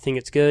appreciate. I think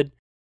it's good.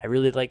 I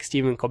really like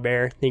Stephen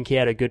Colbert. I think he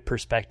had a good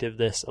perspective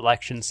this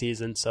election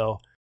season. So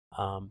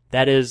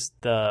that is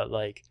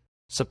the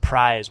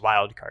surprise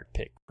wildcard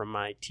pick from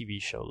my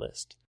TV show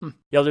list.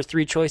 The other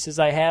 3 choices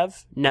I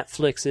have,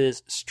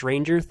 Netflix's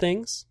Stranger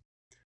Things.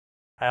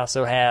 I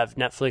also have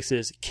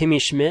Netflix's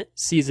Kimmy Schmidt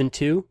Season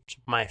 2, which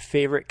is my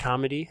favorite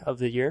comedy of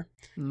the year.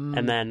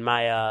 And then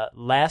my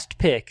last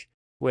pick,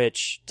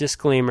 which,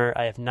 disclaimer,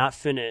 I have not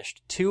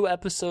finished. 2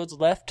 episodes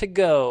left to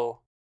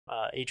go,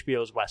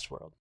 HBO's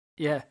Westworld.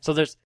 Yeah. So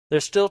there's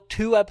still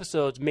 2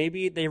 episodes.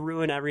 Maybe they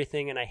ruin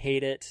everything and I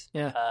hate it.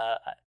 Yeah.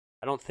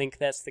 I don't think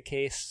that's the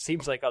case.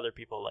 Seems like other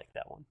people like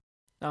that one.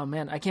 Oh,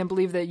 man. I can't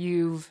believe that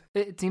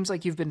it seems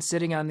like you've been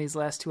sitting on these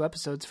last 2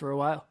 episodes for a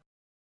while.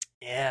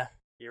 Yeah,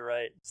 you're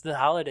right. It's the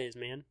holidays,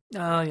 man.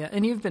 Oh, yeah.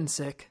 And you've been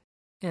sick.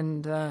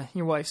 And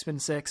your wife's been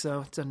sick,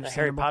 so it's understandable.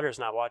 Harry Potter's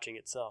not watching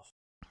itself.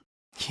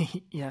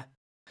 Yeah.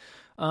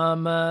 All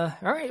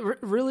right.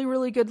 Really,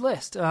 really good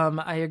list.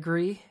 I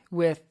agree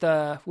with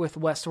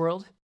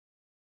Westworld.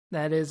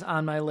 That is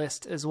on my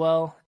list as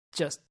well.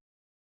 Just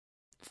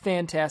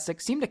fantastic.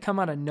 Seemed to come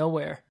out of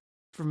nowhere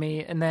for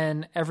me, and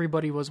then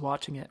everybody was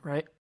watching it,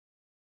 right?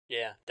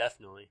 Yeah,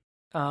 definitely.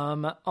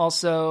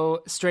 Also,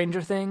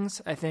 Stranger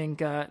Things. I think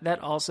that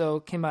also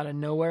came out of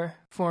nowhere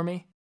for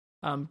me.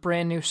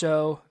 Brand new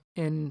show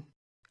in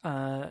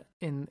the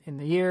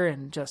year,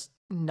 and just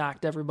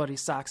knocked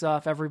everybody's socks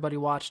off. Everybody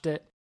watched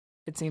it,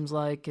 it seems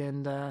like,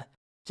 and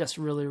just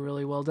really,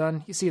 really well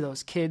done. You see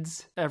those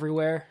kids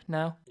everywhere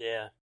now.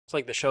 Yeah. It's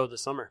like the show of the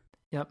summer.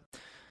 Yep.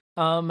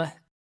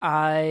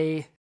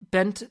 I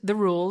bent the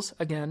rules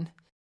again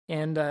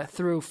and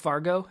threw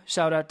Fargo.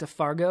 Shout out to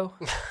Fargo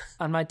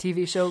on my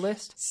TV show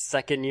list.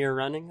 2nd year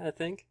running, I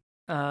think.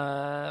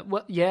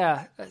 Well,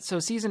 yeah. So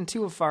season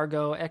 2 of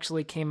Fargo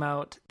actually came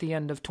out the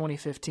end of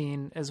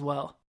 2015 as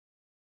well.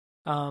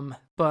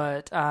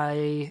 But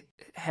I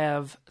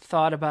have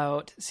thought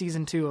about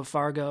season 2 of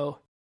Fargo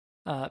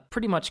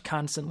pretty much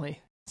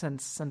constantly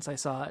since I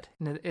saw it.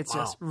 And it's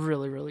just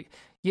really, really...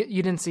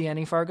 You didn't see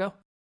any Fargo?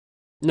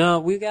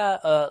 No, we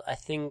got, I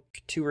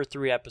think, 2 or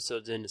 3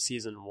 episodes into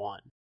season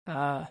 1.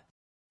 And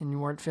you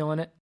weren't feeling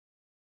it?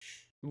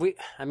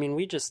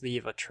 We just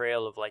leave a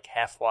trail of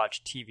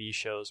half-watched TV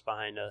shows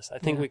behind us. I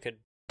think we could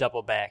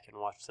double back and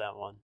watch that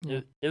one. Yeah.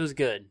 It was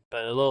good,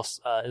 but a little.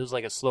 It was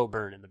like a slow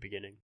burn in the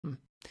beginning.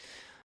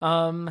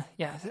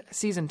 Yeah,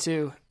 season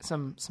 2,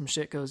 some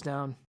shit goes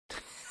down.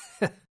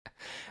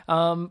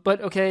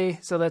 But okay,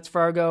 so that's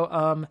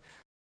Fargo.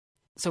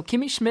 So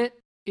Kimmy Schmidt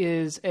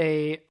is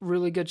a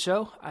really good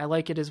show. I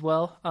like it as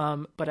well.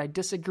 But I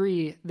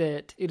disagree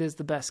that it is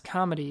the best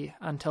comedy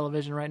on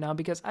television right now,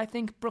 because I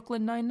think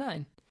Brooklyn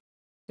Nine-Nine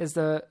is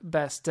the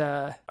best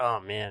Oh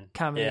man,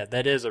 comedy. yeah,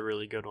 that is a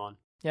really good one.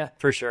 Yeah,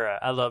 for sure.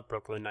 I love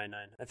Brooklyn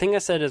Nine-Nine. I think I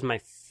said it's my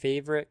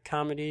favorite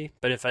comedy,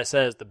 but if I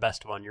said it's the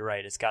best one, you're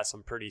right. It's got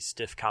some pretty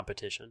stiff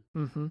competition.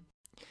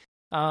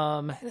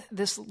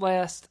 This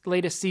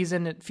latest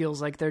season, it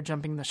feels like they're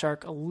jumping the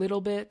shark a little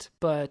bit,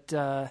 but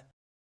the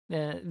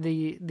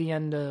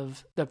end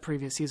of the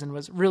previous season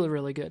was really,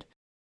 really good.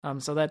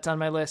 So that's on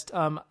my list.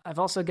 I've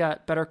also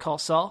got Better Call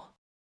Saul,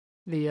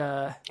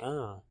 the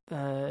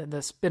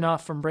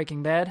spin-off from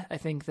Breaking Bad. I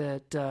think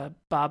that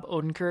Bob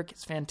Odenkirk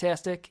is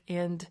fantastic,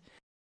 and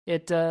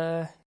it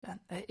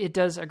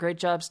does a great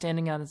job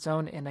standing on its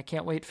own, and I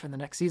can't wait for the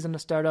next season to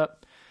start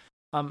up.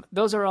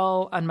 Those are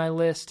all on my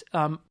list,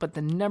 but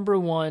the number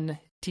one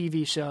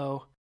TV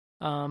show,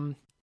 I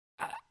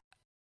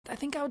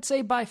think I would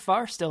say by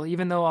far still,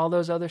 even though all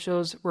those other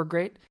shows were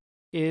great,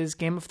 is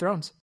Game of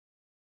Thrones.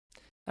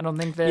 I don't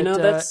think that...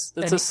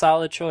 that's a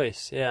solid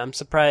choice. Yeah, I'm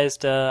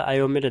surprised I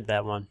omitted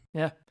that one.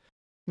 Yeah,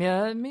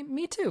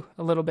 me too,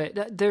 a little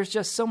bit. There's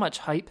just so much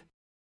hype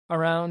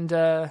around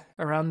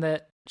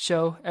that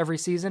show every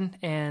season,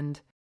 and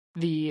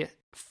the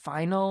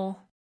final...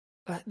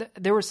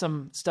 there was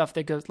some stuff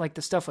that goes, like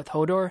the stuff with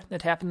Hodor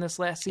that happened this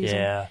last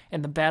season,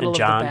 and the Battle of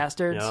the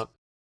Bastards.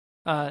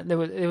 Yep.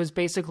 It was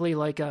basically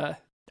like a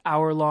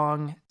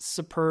hour-long,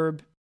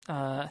 superb,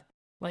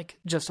 like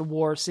just a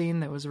war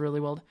scene that was really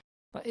well.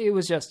 It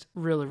was just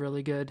really,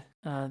 really good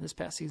this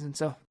past season.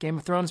 So Game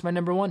of Thrones, my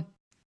number one.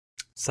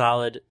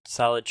 Solid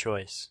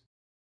choice.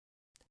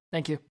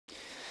 Thank you.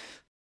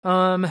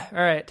 All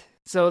right.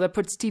 So that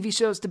puts TV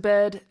shows to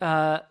bed.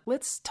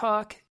 Let's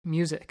talk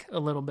music a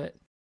little bit.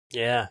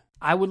 Yeah.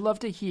 I would love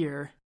to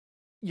hear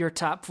your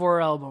top 4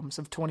 albums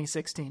of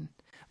 2016.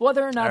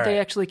 Whether or not they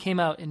actually came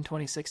out in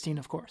 2016,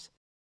 of course.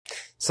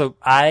 So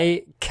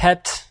I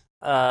kept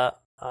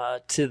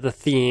to the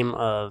theme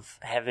of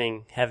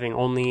having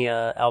only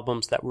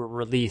albums that were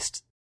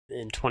released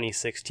in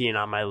 2016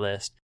 on my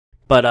list.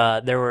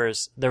 But there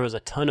was a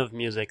ton of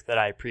music that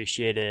I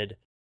appreciated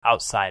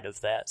outside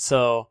of that.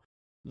 So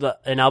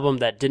an album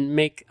that didn't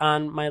make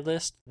on my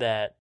list,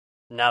 that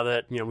now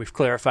that we've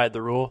clarified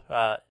the rule,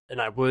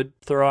 and I would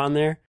throw on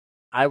there,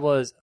 I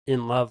was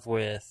in love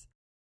with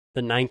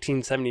the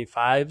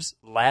 1975's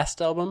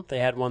last album. They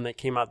had one that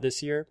came out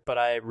this year, but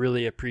I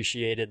really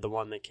appreciated the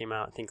one that came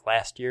out, I think,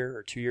 last year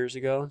or 2 years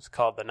ago. It's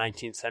called the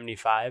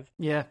 1975.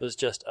 Yeah. It was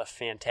just a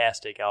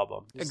fantastic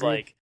album. It's Agreed.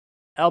 like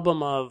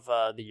album of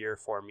the year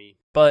for me.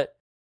 But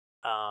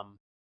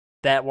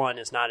that one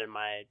is not in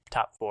my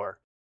top 4.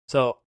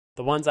 So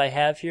the ones I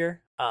have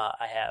here,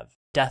 I have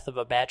Death of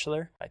a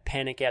Bachelor by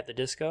Panic at the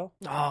Disco.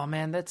 Oh,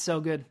 man, that's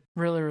so good.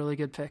 Really, really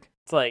good pick.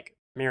 It's like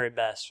Mary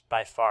Beth's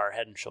by far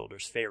Head and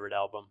Shoulders favorite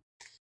album.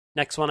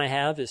 Next one I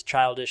have is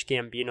Childish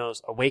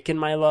Gambino's Awaken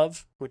My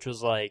Love, which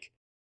was like,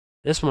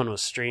 this one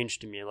was strange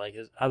to me. Like,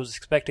 I was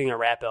expecting a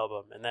rap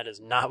album, and that is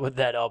not what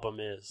that album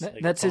is.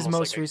 Like, that's his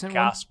most recent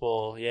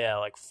gospel, one? Yeah,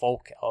 like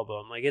folk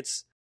album. Like,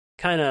 it's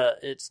kind of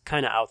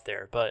out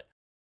there, but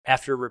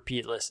after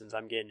repeat listens,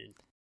 I'm getting in.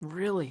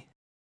 Really?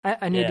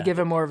 I need to give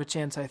it more of a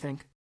chance, I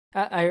think.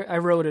 I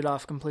wrote it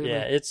off completely.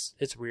 Yeah,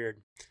 it's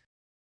weird.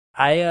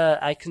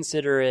 I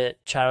consider it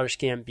Childish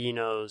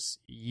Gambino's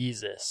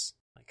Yeezus,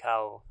 like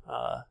how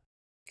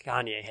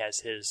Kanye has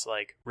his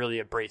like really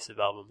abrasive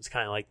album. It's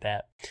kind of like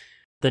that.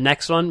 The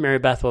next one, Mary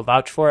Beth will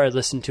vouch for. I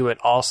listened to it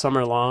all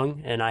summer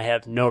long, and I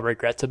have no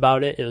regrets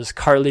about it. It was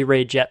Carly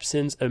Rae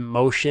Jepsen's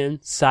Emotion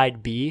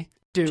Side B,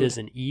 which is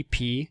an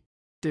EP.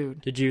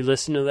 Dude, did you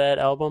listen to that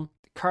album?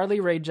 Carly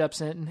Rae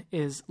Jepsen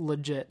is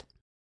legit.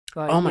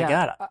 Like, oh my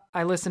God.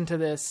 I listened to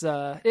this.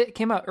 It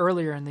came out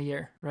earlier in the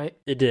year, right?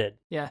 It did.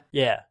 Yeah.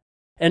 Yeah.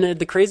 And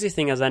the crazy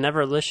thing is I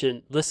never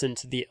listened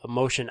to the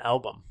Emotion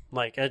album.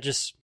 Like, I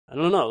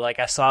don't know. Like,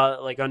 I saw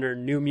it like under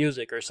new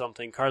music or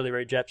something, Carly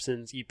Rae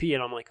Jepsen's EP,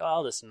 and I'm like, oh,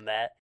 I'll listen to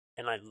that.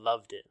 And I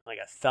loved it. Like,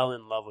 I fell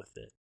in love with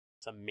it.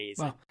 It's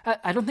amazing. Well,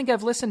 I don't think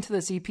I've listened to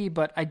this EP,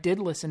 but I did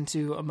listen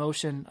to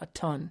Emotion a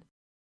ton.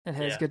 It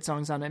has good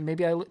songs on it.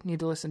 Maybe I need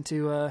to listen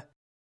to,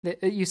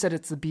 you said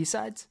it's the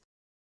B-sides?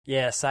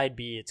 Yeah, Side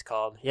B it's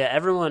called. Yeah,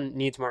 everyone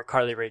needs more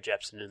Carly Rae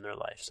Jepsen in their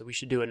life, so we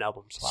should do an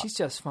album swap. She's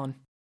just fun.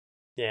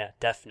 Yeah,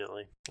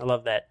 definitely. I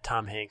love that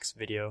Tom Hanks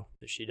video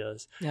that she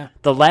does. Yeah.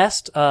 The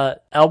last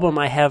album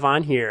I have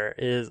on here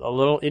is a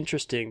little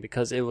interesting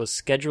because it was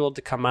scheduled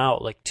to come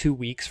out like 2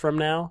 weeks from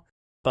now,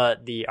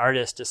 but the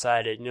artist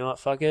decided, you know what,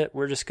 fuck it,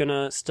 we're just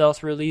gonna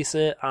stealth release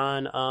it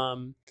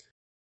on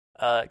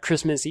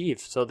Christmas Eve.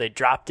 So they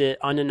dropped it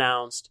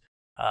unannounced.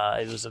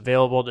 It was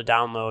available to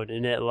download,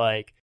 and it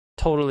like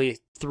totally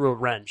threw a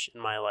wrench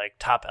in my like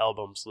top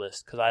albums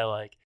list because I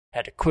like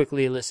had to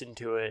quickly listen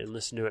to it and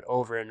listen to it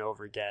over and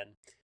over again.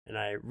 And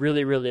I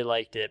really, really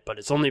liked it, but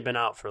it's only been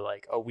out for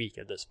like a week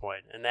at this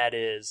point. And that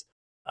is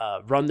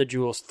Run the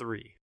Jewels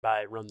 3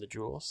 by Run the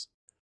Jewels,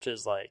 which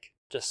is like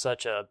just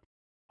such a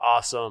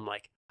awesome,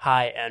 like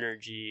high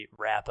energy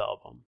rap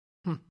album.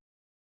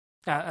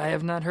 I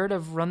have not heard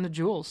of Run the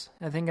Jewels.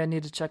 I think I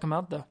need to check them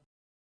out though.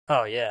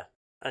 Oh yeah,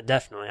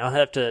 definitely. I'll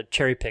have to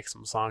cherry pick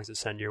some songs to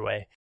send your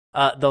way.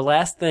 The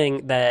last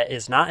thing that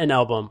is not an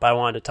album, but I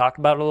wanted to talk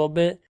about a little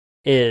bit,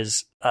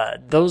 is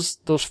those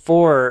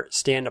four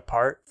stand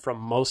apart from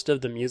most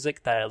of the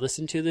music that I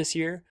listened to this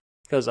year,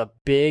 because a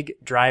big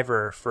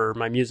driver for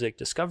my music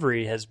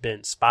discovery has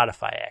been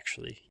Spotify,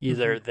 actually.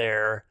 Either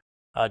their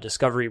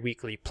Discovery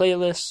Weekly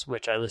playlists,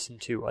 which I listened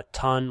to a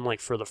ton,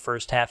 like for the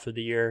first half of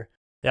the year.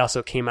 They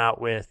also came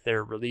out with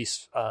their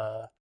release,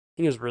 I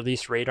think it was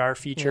Release Radar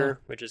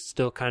feature, which is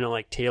still kind of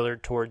like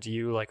tailored towards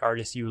you, like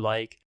artists you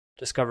like.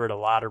 Discovered a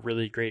lot of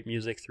really great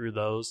music through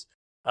those.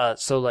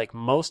 So like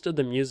most of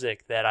the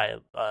music that I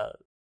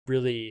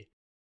really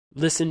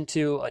listened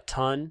to a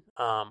ton,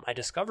 I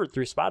discovered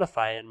through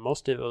Spotify, and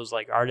most of it was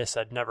like artists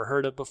I'd never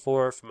heard of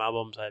before from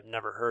albums I've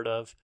never heard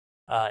of,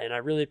 and I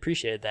really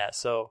appreciated that.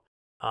 So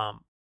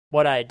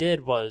what I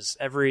did was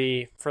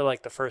for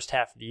like the first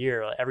half of the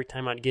year, every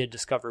time I'd get a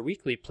Discover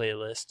Weekly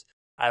playlist,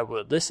 I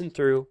would listen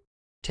through,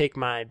 take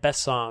my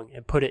best song,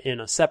 and put it in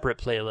a separate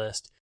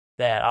playlist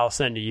that I'll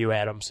send to you,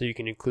 Adam, so you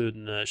can include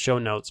in the show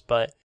notes.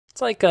 But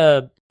it's like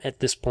at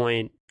this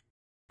point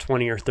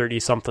 20 or 30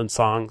 something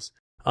songs,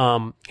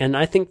 and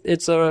I think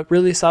it's a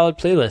really solid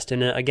playlist.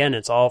 And again,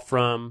 it's all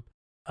from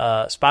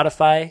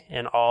Spotify,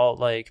 and all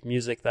like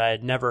music that I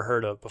had never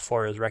heard of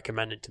before is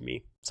recommended to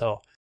me.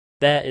 So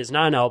that is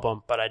not an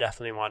album, but I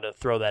definitely wanted to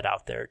throw that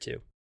out there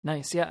too.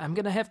 Nice. Yeah, I'm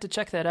gonna have to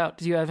check that out.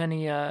 Do you have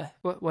any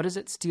what is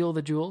it? Steal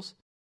the Jewels?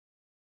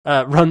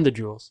 Run the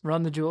Jewels.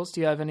 Run the Jewels.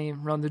 Do you have any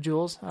Run the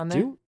Jewels on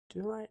there?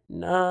 Do I?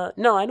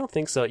 No, I don't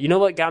think so. You know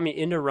what got me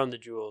into Run the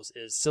Jewels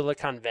is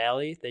Silicon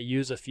Valley. They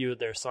use a few of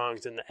their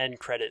songs in the end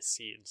credit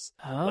scenes.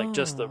 Like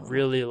just the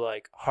really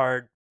like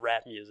hard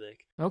rap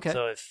music. Okay.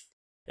 So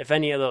if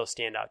any of those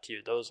stand out to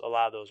you, a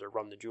lot of those are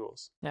Run the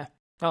Jewels. Yeah.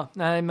 Oh,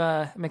 I'm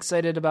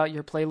excited about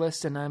your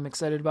playlist, and I'm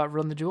excited about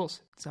Run the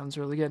Jewels. It sounds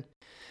really good.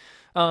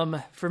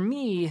 For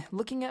me,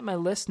 looking at my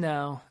list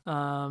now,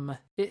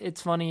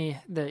 it's funny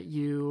that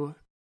you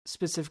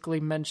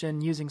specifically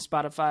mention using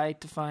Spotify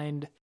to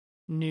find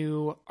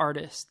new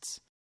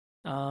artists,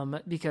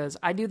 because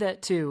I do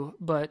that too,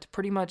 but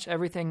pretty much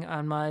everything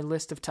on my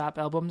list of top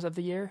albums of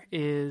the year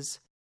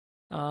is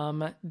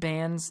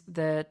bands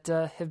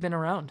that have been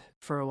around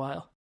for a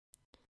while.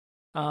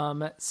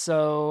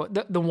 So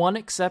the one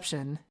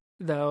exception,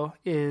 though,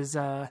 is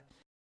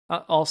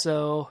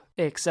also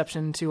an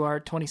exception to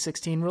our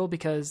 2016 rule,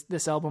 because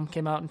this album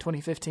came out in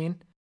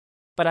 2015,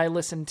 but I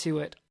listened to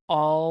it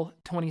all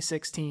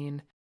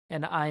 2016,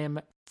 and I am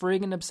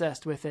friggin'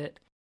 obsessed with it.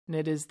 And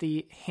it is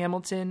the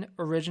Hamilton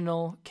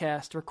original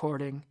cast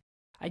recording.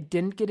 I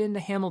didn't get into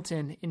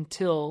Hamilton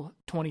until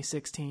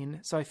 2016,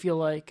 so I feel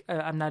like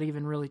I'm not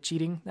even really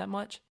cheating that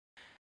much.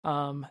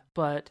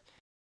 But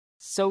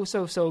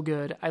so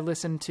good. I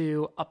listened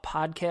to a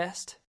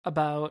podcast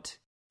about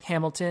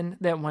Hamilton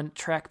that went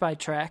track by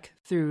track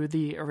through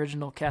the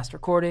original cast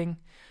recording.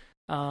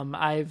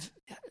 I've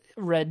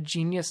read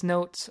Genius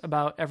notes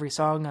about every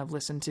song. I've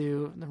listened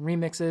to the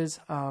remixes.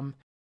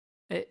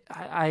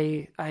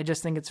 I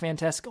just think it's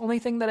fantastic. Only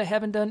thing that I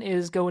haven't done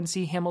is go and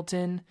see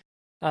Hamilton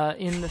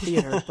in the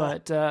theater,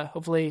 but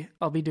hopefully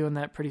I'll be doing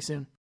that pretty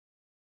soon.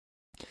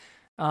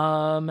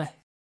 And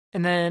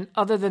then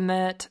other than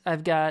that,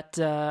 I've got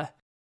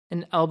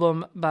an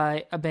album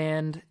by a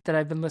band that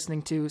I've been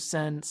listening to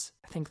since,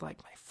 I think,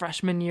 like my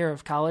freshman year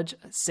of college,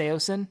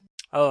 Seosin.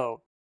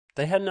 Oh,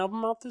 they had an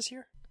album out this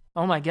year?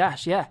 Oh my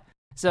gosh, yeah.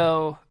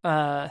 So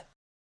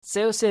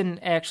Seosin,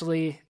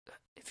 actually,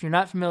 if you're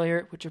not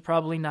familiar, which you're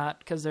probably not,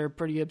 because they're a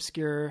pretty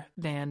obscure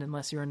band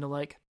unless you're into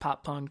like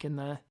pop punk in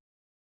the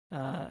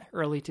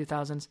early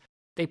 2000s,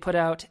 they put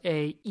out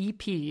a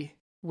EP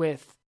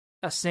with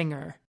a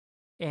singer,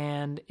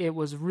 and it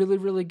was really,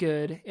 really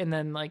good. And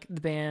then like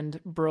the band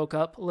broke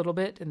up a little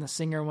bit, and the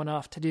singer went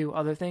off to do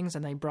other things,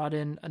 and they brought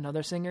in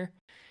another singer,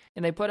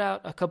 and they put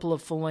out a couple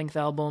of full-length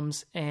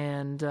albums,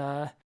 and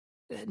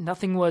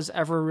nothing was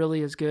ever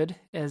really as good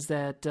as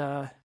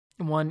that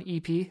one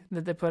EP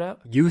that they put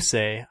out. You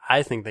say.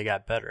 I think they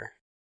got better.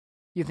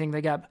 You think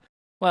they got...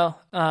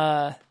 Well,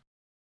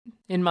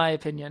 in my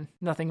opinion,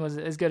 nothing was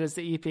as good as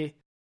the EP.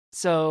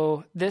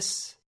 So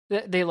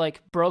they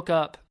like broke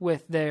up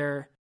with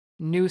their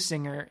new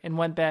singer and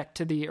went back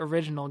to the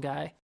original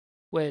guy,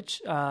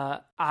 which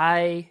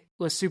I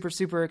was super,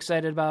 super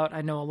excited about.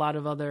 I know a lot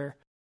of other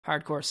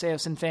hardcore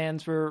Seosin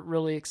fans were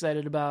really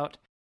excited about.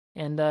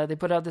 And they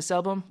put out this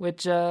album,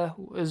 which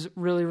was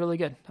really, really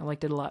good. I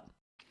liked it a lot.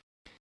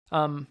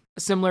 A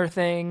similar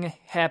thing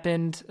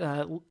happened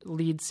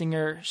lead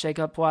singer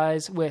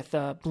shakeup-wise with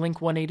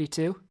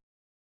Blink-182,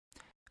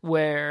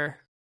 where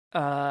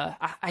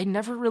I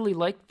never really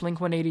liked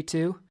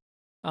Blink-182,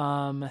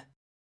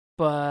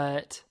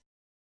 but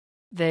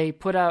they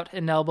put out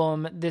an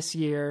album this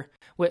year,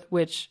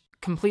 which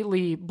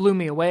completely blew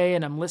me away,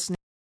 and I'm listening.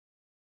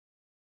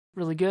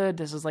 Really good.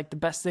 This is like the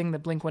best thing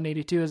that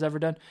Blink-182 has ever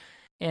done.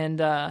 And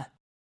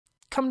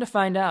come to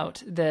find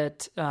out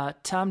that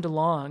Tom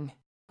DeLonge,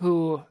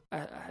 who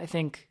I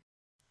think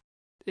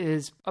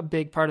is a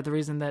big part of the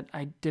reason that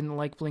I didn't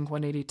like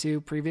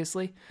Blink-182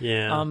 previously,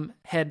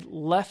 had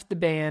left the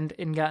band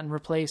and gotten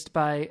replaced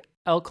by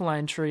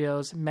Alkaline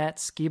Trio's Matt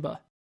Skiba.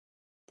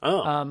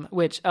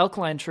 Which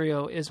Alkaline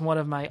Trio is one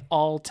of my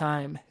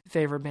all-time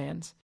favorite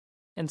bands.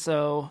 And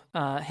so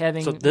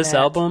having this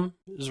album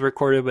is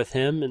recorded with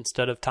him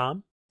instead of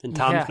Tom? And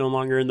Tom's no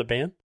longer in the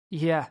band?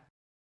 Yeah.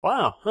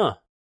 Wow, huh.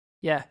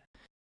 Yeah.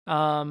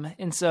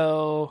 And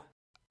so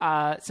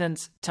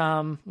since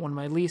Tom, one of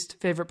my least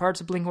favorite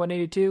parts of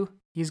Blink-182,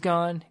 he's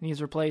gone, and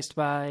he's replaced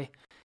by,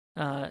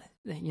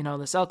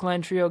 this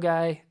Alkaline Trio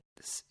guy.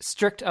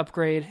 Strict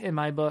upgrade in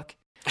my book.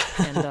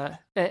 And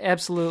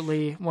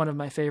absolutely one of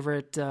my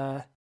favorite,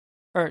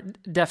 or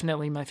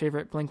definitely my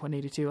favorite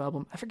Blink-182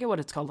 album. I forget what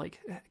it's called, like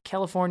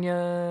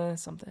California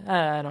something.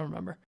 I don't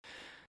remember.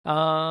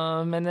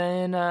 And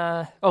then,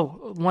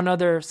 one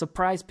other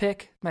surprise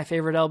pick, my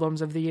favorite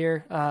albums of the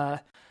year.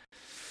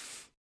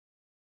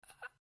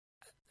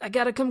 I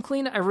gotta come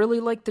clean. I really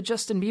liked the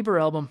Justin Bieber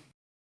album.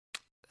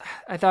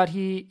 I thought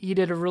he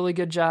did a really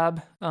good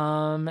job.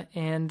 And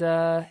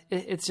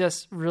it's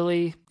just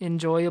really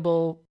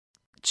enjoyable,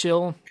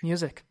 chill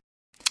music.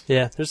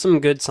 Yeah, there's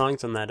some good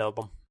songs on that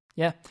album.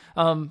 Yeah,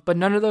 but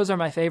none of those are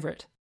my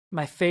favorite.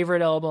 My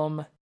favorite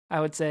album, I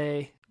would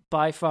say,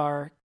 by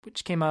far,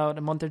 which came out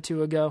a month or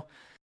two ago,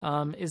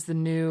 is the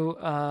new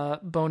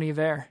Bon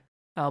Iver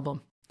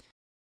album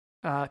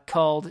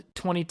called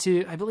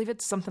 22. I believe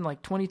it's something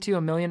like 22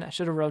 a Million. I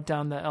should have wrote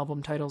down the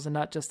album titles and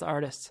not just the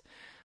artists.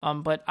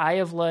 But I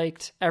have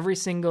liked every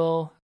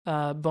single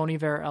Bon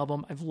Iver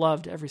album. I've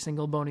loved every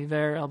single Bon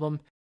Iver album.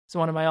 It's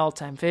one of my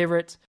all-time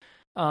favorites.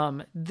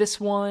 This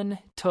one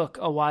took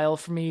a while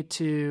for me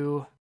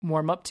to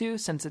warm up to,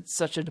 since it's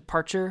such a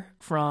departure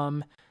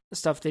from the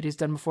stuff that he's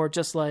done before,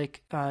 just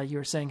like you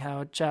were saying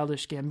how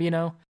Childish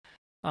Gambino.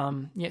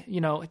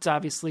 It's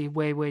obviously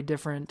way, way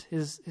different.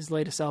 His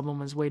latest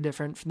album is way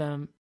different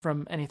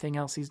from anything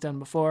else he's done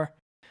before.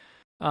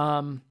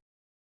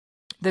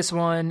 This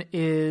one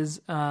is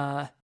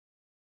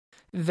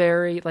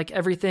very, like,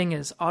 everything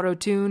is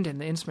auto-tuned and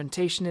the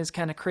instrumentation is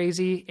kind of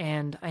crazy,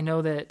 and I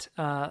know that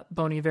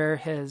Bon Iver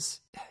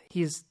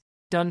he's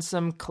done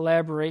some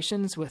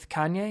collaborations with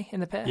Kanye in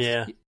the past.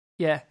 Yeah.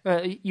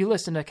 You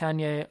listen to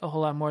Kanye a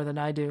whole lot more than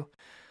I do.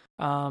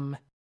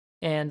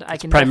 And I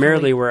can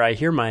primarily where I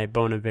hear my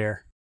Bon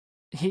Iver.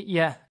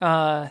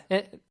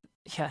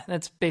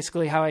 That's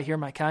basically how I hear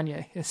my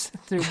Kanye, is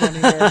through Bon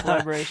Iver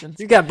collaborations.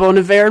 You got Bon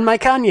Iver and my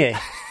Kanye.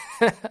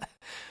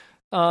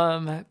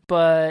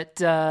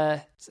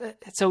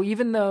 So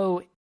even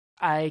though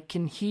I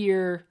can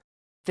hear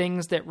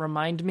things that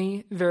remind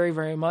me very,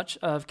 very much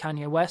of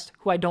Kanye West,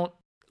 who I don't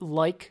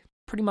like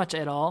pretty much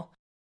at all,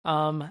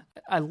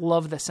 I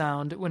love the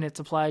sound when it's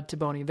applied to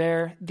Bon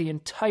Iver. The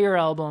entire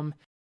album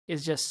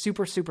is just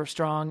super, super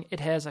strong. It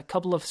has a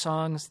couple of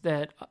songs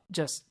that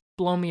just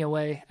blow me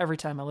away every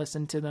time I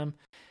listen to them.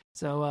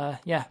 So,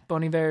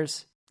 Bon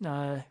Iver's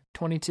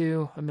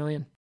 22 a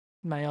Million,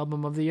 my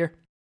album of the year.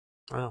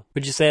 Wow.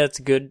 Would you say that's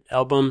a good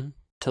album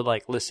to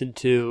listen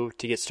to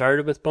get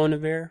started with Bon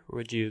Iver? Or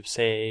would you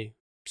say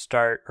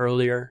start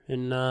earlier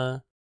in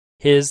their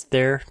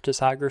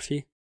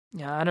discography?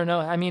 Yeah, I don't know.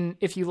 I mean,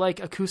 if you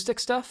like acoustic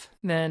stuff,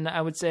 then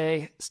I would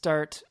say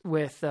start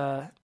with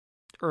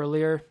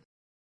earlier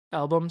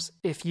albums.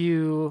 If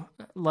you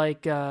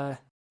like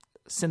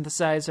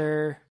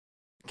synthesizer,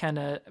 kind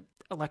of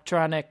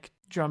electronic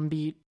drum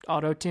beat,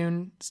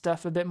 auto-tune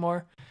stuff a bit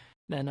more,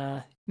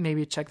 then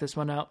maybe check this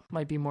one out.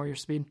 Might be more your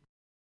speed.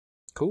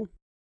 Cool.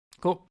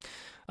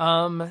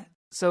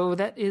 So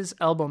that is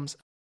albums.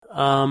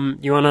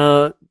 You want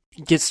to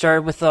get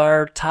started with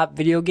our top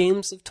video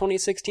games of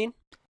 2016?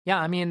 Yeah,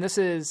 I mean, this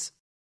is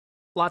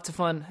lots of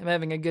fun. I'm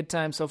having a good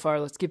time so far.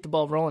 Let's keep the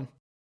ball rolling.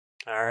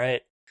 All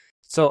right.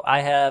 So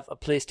I have a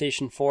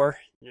PlayStation 4.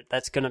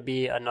 That's going to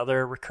be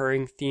another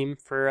recurring theme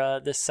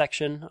for this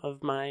section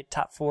of my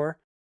top 4.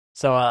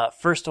 So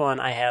first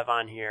one I have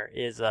on here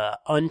is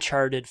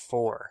Uncharted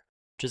 4,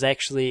 which is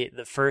actually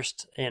the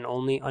first and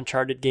only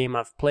Uncharted game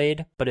I've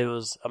played, but it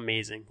was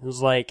amazing. It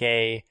was like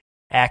a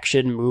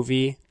action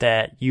movie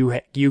that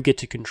you get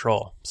to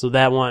control. So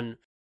that one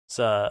is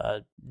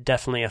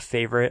definitely a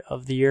favorite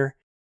of the year.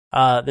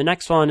 The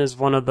next one is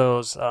one of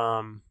those,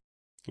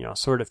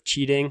 sort of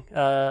cheating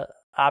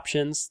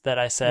options that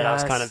I said I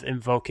was kind of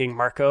invoking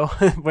Marco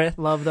with.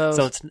 Love those.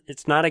 So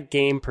it's not a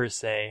game per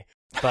se,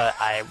 but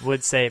I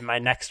would say my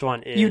next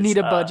one is... You need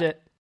a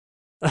budget.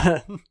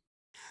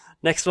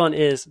 Next one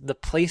is the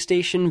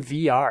PlayStation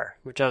VR,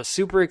 which I was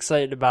super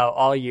excited about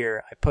all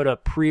year. I put a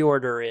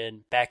pre-order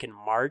in back in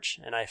March,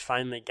 and I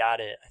finally got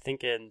it, I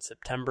think in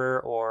September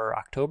or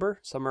October,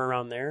 somewhere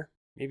around there,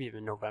 maybe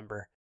even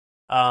November.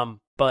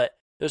 But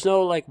there's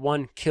no like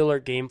one killer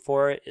game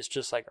for it. It's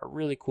just like a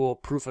really cool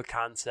proof of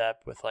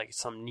concept with like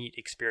some neat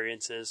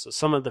experiences. So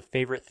some of the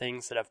favorite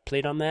things that I've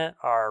played on that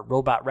are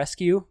Robot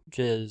Rescue, which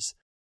is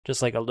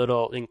just like a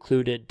little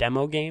included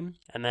demo game.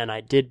 And then I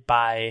did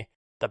buy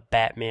the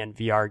Batman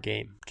VR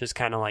game, just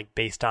kind of like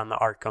based on the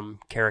Arkham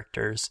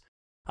characters.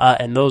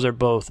 And those are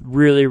both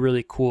really,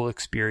 really cool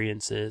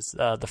experiences.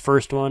 The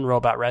first one,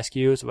 Robot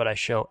Rescue, is what I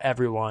show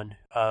everyone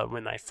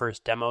when I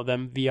first demo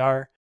them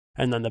VR.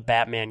 And then the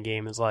Batman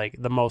game is like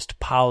the most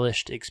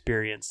polished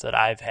experience that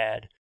I've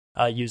had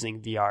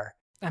using VR.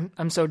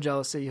 I'm so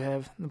jealous that you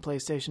have the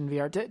PlayStation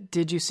VR.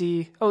 Did you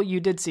see? Oh, you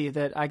did see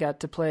that I got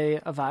to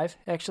play a Vive,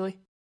 actually.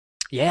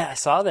 Yeah, I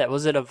saw that.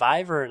 Was it a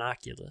Vive or an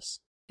Oculus?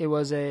 It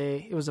was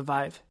a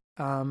Vive.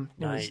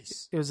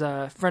 Nice. It was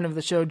a friend of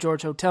the show,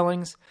 George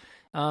Hotellings.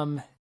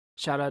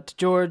 Shout out to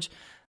George.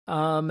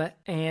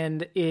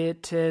 And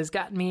it has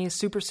gotten me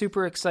super,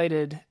 super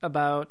excited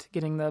about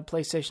getting the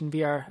PlayStation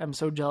VR. I'm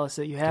so jealous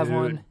that you have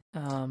one.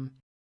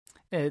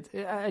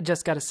 I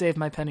just got to save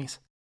my pennies.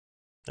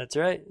 That's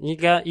right. You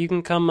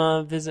can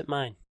come visit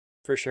mine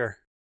for sure.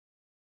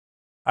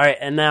 All right,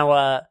 and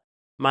now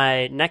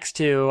my next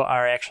two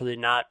are actually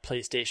not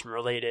PlayStation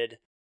related,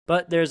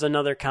 but there's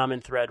another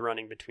common thread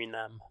running between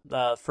them.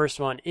 The first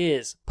one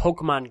is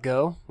Pokemon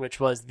Go, which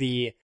was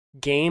the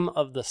game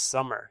of the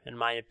summer, in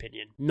my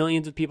opinion.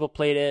 Millions of people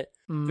played it.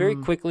 Very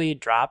quickly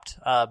dropped,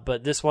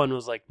 but this one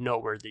was like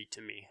noteworthy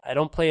to me. I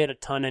don't play it a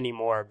ton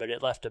anymore, but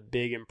it left a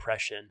big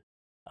impression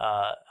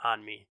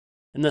on me.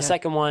 And the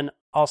second one,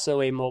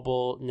 also a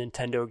mobile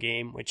Nintendo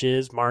game, which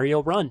is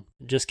Mario Run.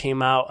 It just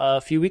came out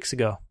a few weeks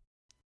ago.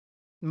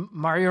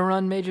 Mario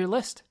Run made your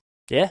list?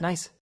 Yeah.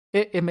 Nice.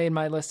 It made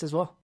my list as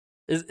well.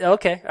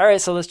 Okay. All right,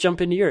 so let's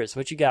jump into yours.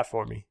 What you got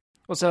for me?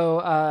 Well,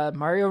 so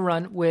Mario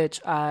Run, which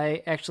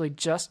I actually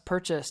just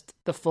purchased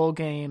the full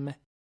game,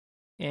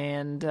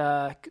 and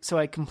so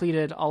I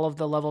completed all of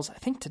the levels, I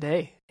think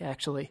today,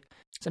 actually.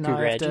 So now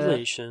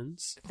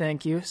Congratulations.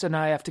 Thank you. So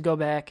now I have to go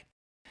back,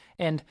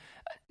 and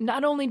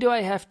not only do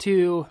I have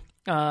to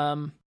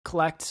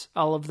collect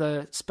all of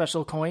the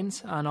special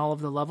coins on all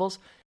of the levels,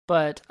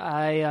 but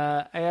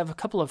I have a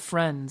couple of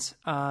friends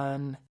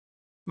on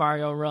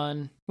Mario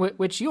Run,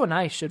 which you and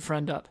I should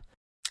friend up.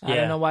 Yeah. I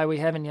don't know why we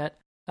haven't yet.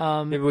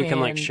 Maybe we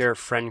can like share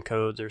friend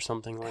codes or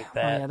something like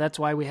that. Oh, yeah, that's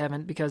why we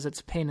haven't, because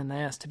it's a pain in the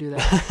ass to do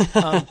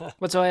that.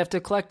 But so I have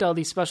to collect all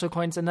these special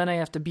coins, and then I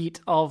have to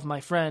beat all of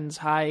my friends'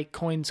 high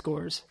coin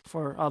scores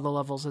for all the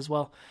levels as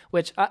well,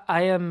 which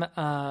I am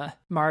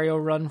Mario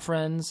Run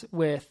friends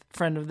with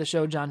friend of the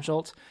show, John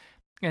Schultz,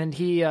 and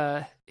he,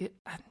 I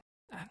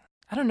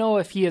don't know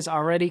if he has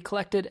already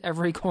collected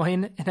every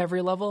coin in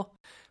every level,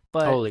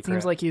 but it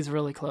seems like he's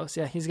really close.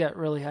 Yeah, he's got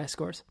really high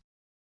scores.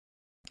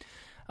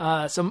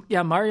 So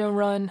yeah, Mario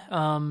Run.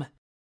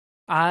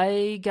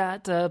 I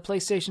got a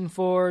PlayStation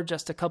 4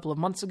 just a couple of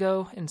months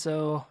ago, and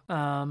so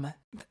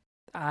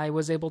I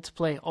was able to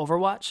play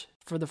Overwatch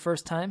for the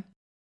first time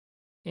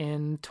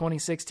in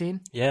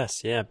 2016.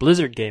 Yes, yeah,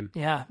 Blizzard game.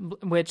 Yeah,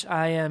 which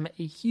I am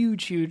a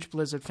huge, huge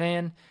Blizzard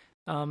fan.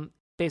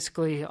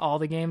 Basically, all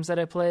the games that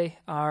I play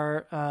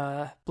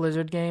are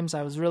Blizzard games.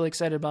 I was really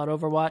excited about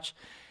Overwatch,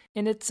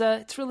 and it's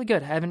really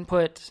good. I haven't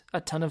put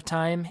a ton of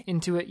time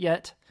into it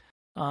yet.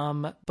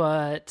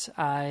 But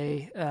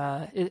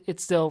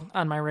it's still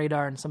on my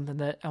radar and something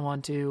that I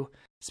want to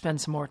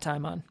spend some more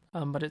time on.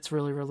 But it's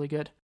really, really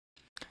good.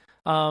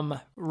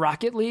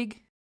 Rocket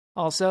League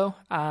also,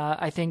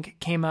 I think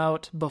came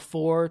out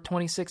before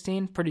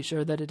 2016. Pretty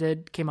sure that it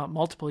did. Came out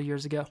multiple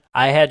years ago.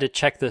 I had to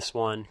check this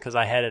one because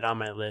I had it on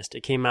my list.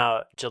 It came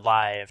out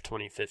July of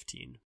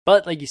 2015.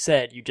 But like you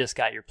said, you just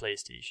got your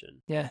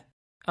PlayStation. Yeah.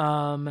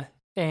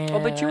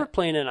 But you were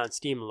playing it on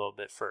Steam a little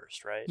bit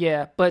first, right?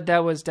 Yeah, but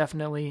that was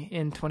definitely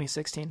in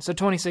 2016. So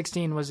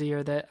 2016 was the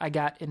year that I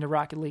got into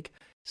Rocket League.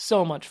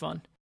 So much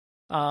fun.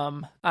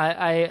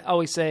 I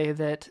always say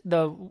that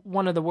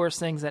one of the worst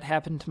things that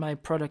happened to my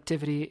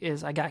productivity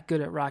is I got good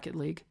at Rocket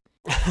League.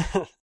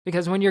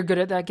 Because when you're good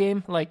at that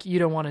game, like, you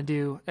don't want to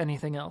do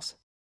anything else.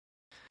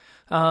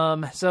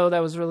 So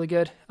that was really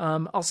good.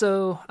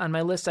 Also on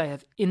my list I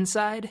have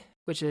Inside,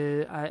 which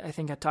is, I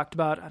think I talked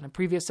about on a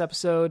previous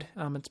episode.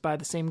 It's by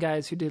the same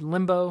guys who did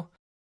Limbo.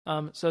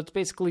 So it's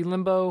basically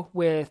Limbo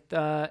with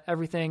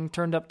everything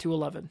turned up to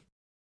 11.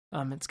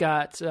 It's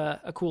got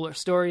a cooler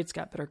story. It's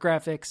got better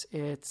graphics.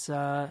 It's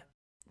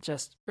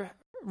just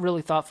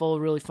really thoughtful,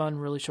 really fun,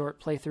 really short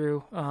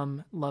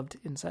playthrough. Loved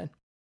Inside.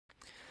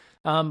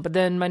 But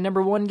then my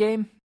number one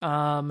game,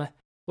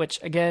 which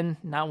again,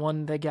 not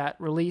one that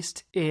got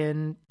released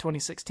in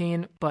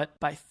 2016, but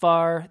by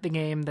far the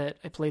game that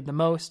I played the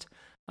most.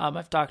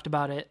 I've talked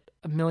about it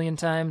a million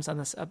times on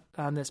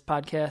this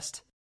podcast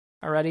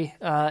already,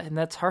 and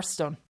that's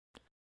Hearthstone.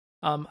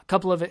 A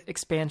couple of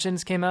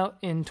expansions came out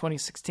in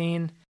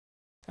 2016.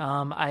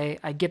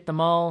 I get them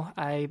all.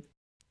 I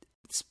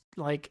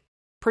like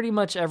pretty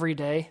much every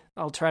day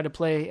I'll try to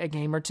play a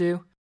game or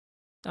two,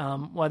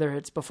 whether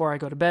it's before I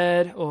go to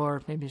bed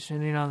or maybe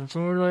sitting on the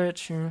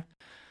toilet.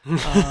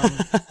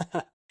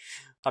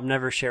 I'm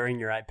never sharing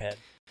your iPad.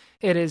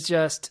 It is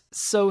just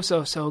so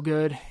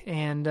good,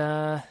 and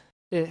I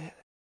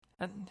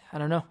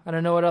don't know. I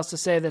don't know what else to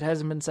say that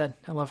hasn't been said.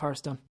 I love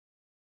Hearthstone.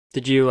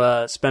 Did you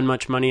spend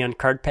much money on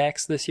card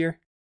packs this year?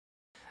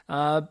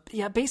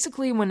 Yeah,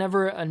 basically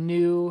whenever a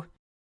new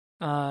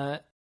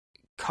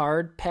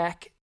card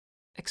pack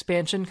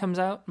expansion comes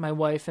out, my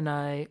wife and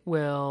I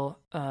will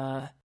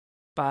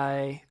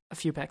buy a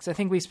few packs. I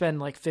think we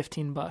spend like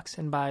 $15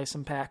 and buy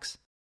some packs,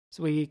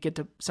 so we get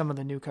to some of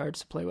the new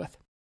cards to play with.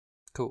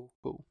 Cool.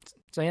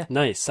 So yeah,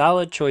 nice,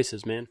 solid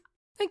choices, man.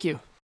 Thank you.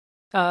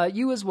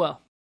 You as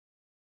well.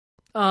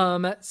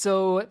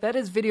 So that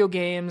is video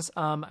games.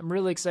 I'm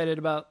really excited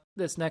about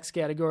this next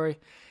category,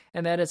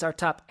 and that is our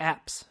top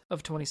apps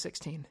of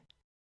 2016.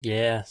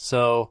 Yeah,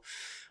 so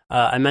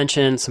I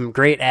mentioned some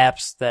great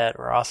apps that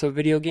are also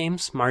video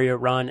games, Mario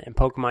Run and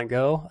Pokemon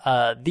Go.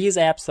 These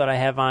apps that I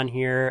have on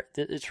here,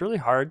 it's really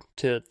hard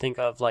to think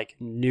of like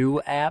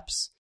new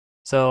apps.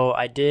 So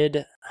I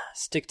did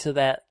stick to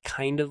that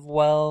kind of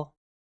well.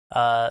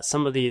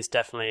 Some of these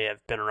definitely have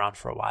been around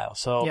for a while.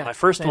 So my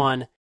first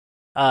one,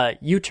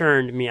 you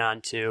turned me on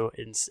to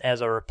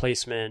as a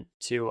replacement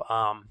to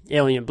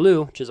Alien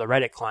Blue, which is a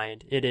Reddit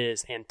client. It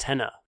is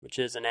Antenna, which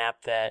is an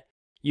app that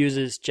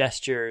uses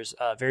gestures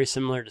very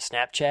similar to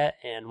Snapchat.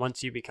 And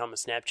once you become a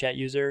Snapchat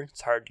user,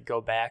 it's hard to go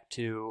back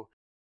to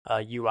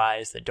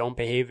UIs that don't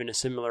behave in a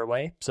similar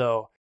way.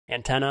 So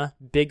Antenna,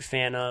 big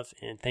fan of,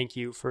 and thank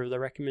you for the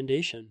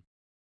recommendation.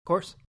 Of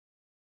course.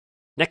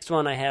 Next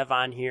one I have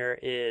on here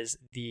is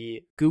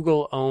the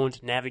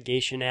Google-owned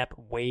navigation app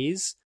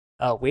Waze.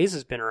 Waze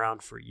has been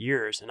around for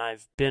years, and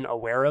I've been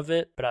aware of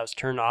it, but I was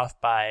turned off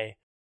by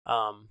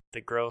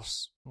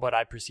what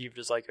I perceived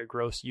as like a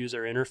gross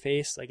user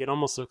interface. Like it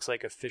almost looks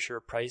like a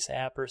Fisher-Price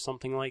app or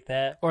something like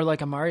that. Or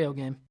like a Mario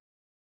game.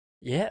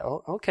 Yeah,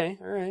 okay,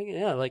 all right.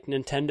 Yeah, like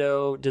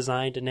Nintendo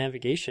designed a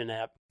navigation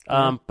app.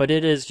 But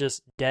it is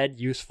just dead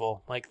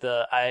useful. Like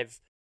I've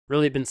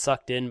really been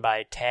sucked in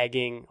by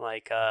tagging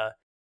like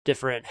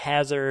different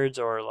hazards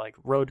or like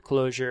road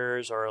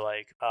closures or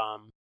like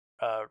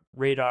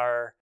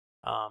radar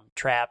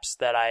traps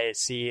that I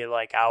see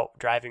like out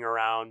driving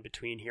around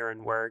between here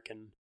and work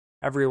and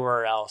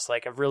everywhere else.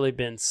 Like I've really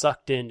been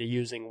sucked into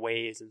using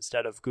Waze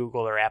instead of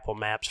Google or Apple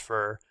Maps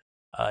for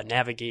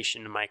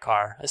navigation in my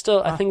car.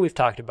 I think we've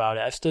talked about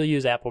it. I still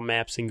use Apple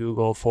Maps and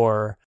Google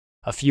for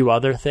a few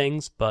other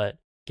things, but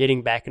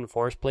getting back and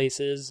forth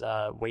places,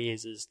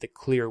 Waze is the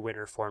clear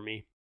winner for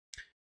me.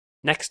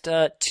 Next,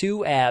 two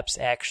apps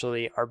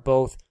actually are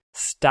both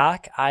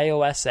stock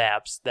iOS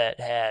apps that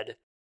had,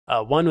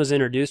 one was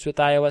introduced with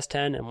iOS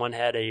 10 and one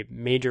had a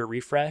major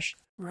refresh.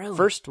 Really?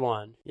 First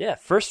one is...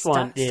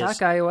 Stock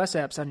iOS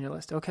apps on your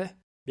list, okay.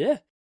 Yeah,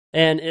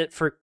 and it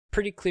for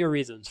pretty clear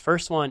reasons.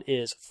 First one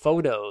is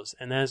Photos,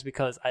 and that is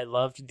because I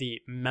loved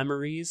the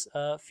Memories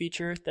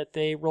feature that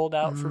they rolled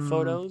out for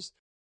Photos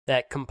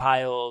that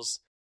compiles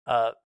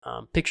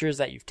pictures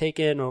that you've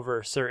taken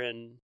over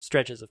certain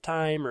stretches of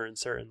time or in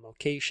certain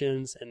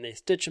locations, and they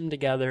stitch them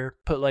together,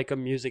 put like a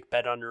music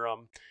bed under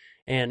them,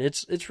 and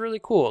it's really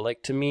cool.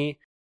 Like to me,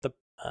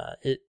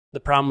 the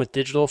problem with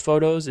digital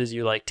photos is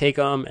you like take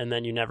them and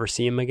then you never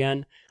see them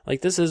again.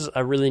 Like this is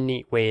a really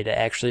neat way to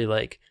actually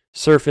like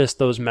surface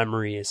those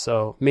memories.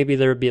 So maybe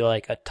there would be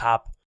like a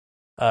top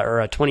or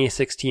a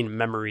 2016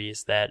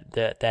 memories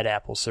that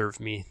app will serve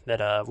me.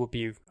 That would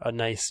be a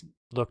nice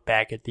look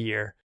back at the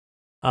year.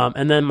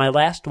 And then my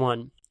last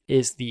one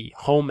is the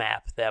Home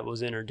app that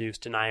was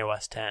introduced in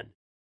iOS 10.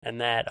 And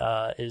that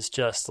is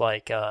just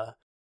like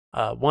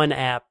one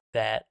app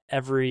that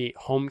every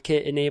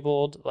HomeKit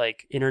enabled,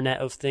 like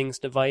Internet of Things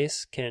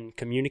device can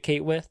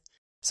communicate with.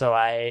 So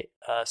I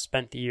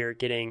spent the year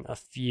getting a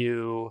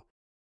few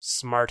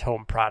smart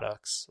home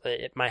products.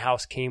 My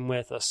house came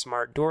with a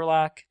smart door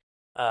lock.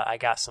 I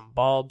got some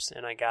bulbs,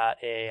 and I got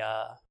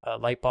a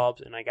light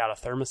bulbs, and I got a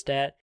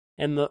thermostat.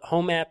 And the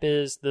Home app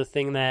is the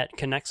thing that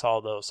connects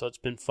all those. So it's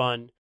been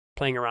fun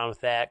playing around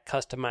with that,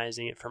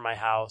 customizing it for my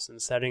house,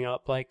 and setting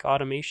up like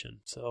automation.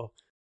 So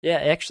yeah,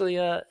 actually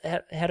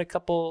had a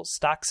couple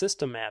stock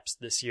system apps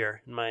this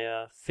year in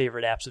my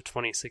favorite apps of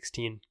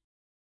 2016.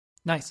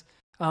 Nice.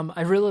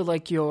 I really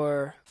like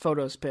your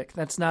Photos pick.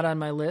 That's not on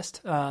my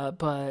list,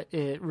 but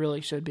it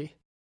really should be.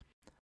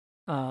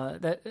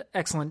 That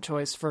excellent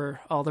choice for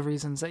all the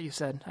reasons that you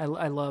said.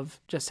 I love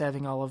just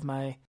having all of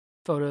my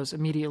photos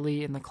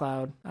immediately in the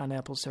cloud on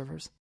Apple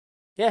servers.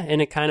 Yeah,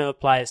 and it kind of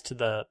applies to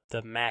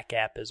the Mac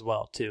app as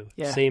well too.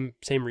 Yeah. Same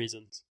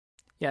reasons.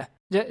 Yeah,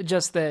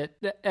 just that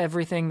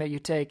everything that you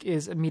take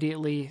is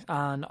immediately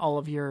on all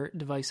of your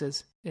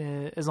devices,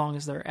 as long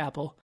as they're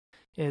Apple,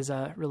 is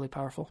really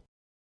powerful.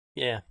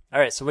 Yeah. All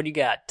right, so what do you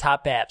got?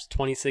 Top apps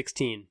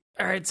 2016.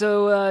 All right,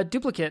 so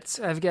duplicates.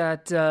 I've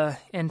got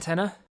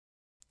Antenna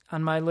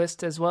on my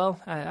list as well.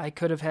 I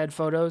could have had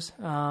Photos.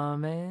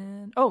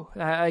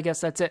 I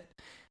guess that's it.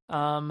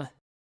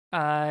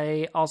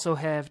 I also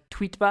have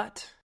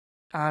Tweetbot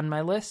on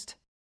my list,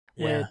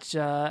 which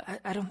I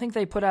don't think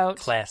they put out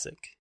classic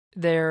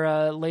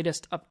their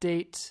latest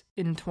update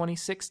in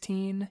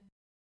 2016.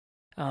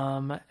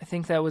 I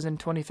think that was in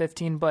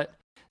 2015, but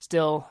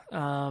still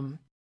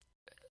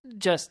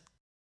just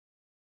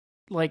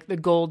like the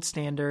gold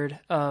standard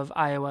of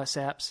iOS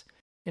apps,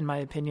 in my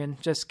opinion.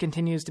 Just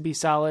continues to be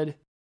solid,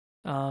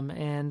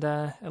 and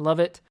I love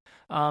it.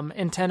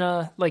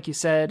 Antenna, like you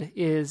said,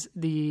 is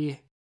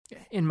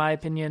in my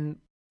opinion,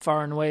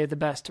 far and away the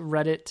best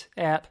Reddit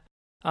app.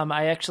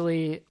 I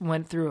actually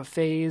went through a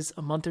phase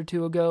a month or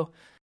two ago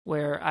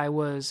where I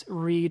was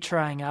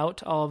retrying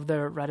out all of the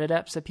Reddit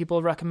apps that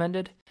people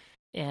recommended,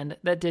 and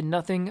that did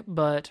nothing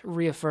but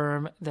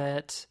reaffirm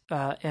that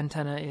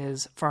Antenna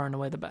is far and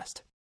away the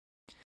best.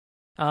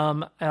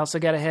 I also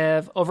got to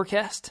have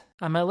Overcast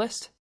on my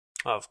list.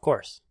 Oh, of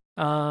course.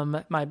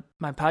 My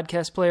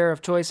podcast player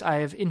of choice. I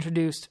have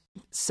introduced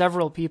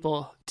several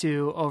people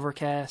to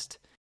Overcast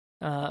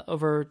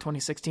over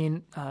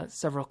 2016,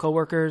 several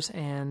coworkers,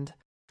 and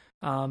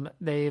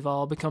they've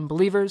all become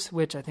believers,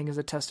 which I think is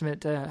a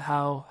testament to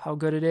how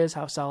good it is,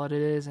 how solid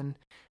it is, and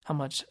how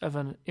much of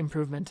an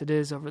improvement it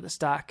is over the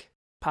stock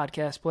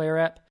podcast player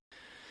app.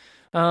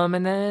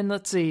 And then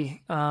let's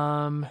see.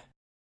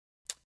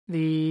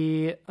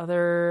 The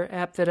other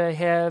app that I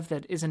have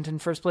that isn't in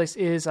first place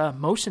is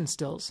Motion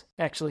Stills,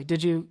 actually.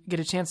 Did you get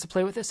a chance to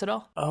play with this at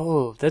all?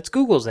 Oh, that's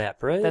Google's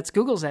app, right? That's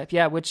Google's app,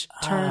 yeah, which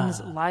turns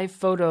live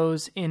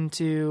photos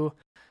into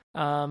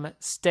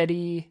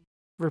steady,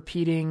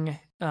 repeating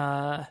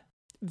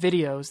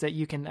videos that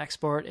you can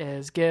export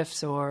as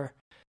GIFs or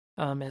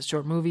as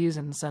short movies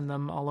and send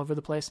them all over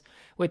the place,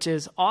 which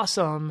is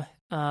awesome,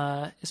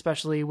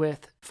 especially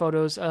with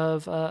photos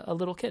of a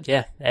little kid.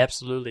 Yeah,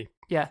 absolutely.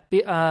 Yeah.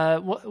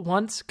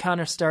 Once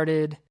Connor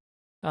started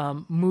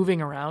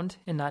moving around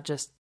and not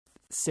just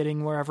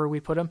sitting wherever we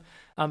put him,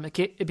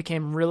 it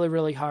became really,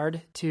 really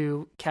hard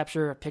to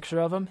capture a picture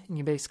of him. And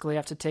you basically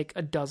have to take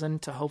a dozen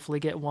to hopefully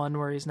get one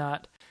where he's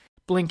not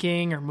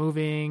blinking or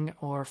moving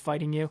or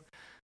fighting you.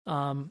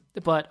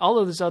 But all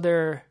of those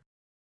other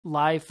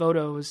live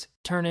photos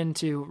turn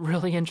into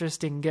really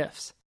interesting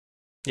GIFs.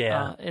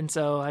 Yeah. And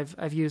so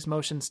I've used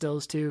Motion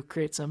Stills to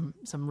create some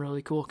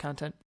really cool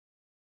content.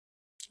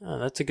 Oh,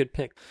 that's a good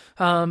pick.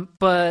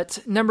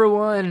 But number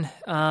one,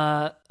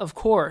 of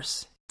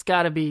course, it's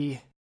got to be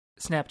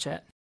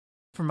Snapchat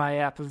for my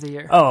app of the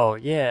year. Oh,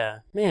 yeah.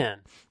 Man.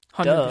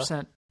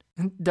 100%.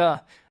 Duh.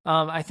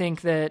 I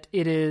think that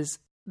it is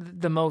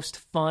the most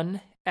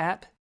fun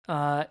app.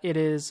 It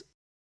is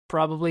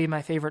probably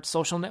my favorite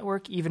social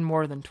network, even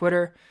more than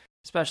Twitter,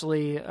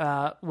 especially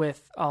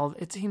with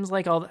it seems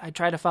like I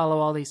try to follow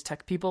all these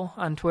tech people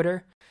on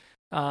Twitter,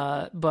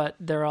 but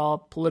they're all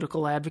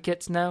political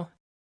advocates now.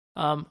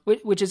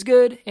 Which is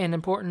good and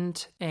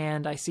important,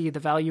 and I see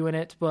the value in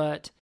it,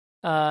 but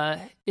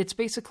it's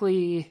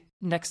basically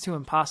next to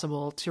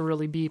impossible to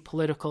really be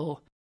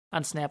political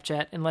on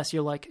Snapchat unless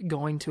you're like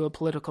going to a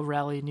political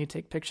rally and you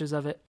take pictures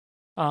of it.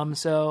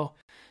 So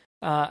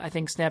I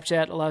think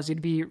Snapchat allows you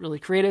to be really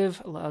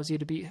creative, allows you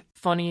to be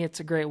funny.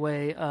 It's a great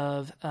way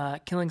of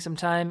killing some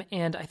time,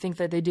 and I think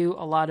that they do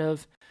a lot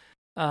of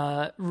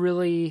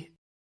really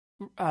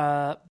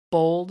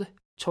bold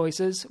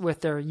choices with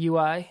their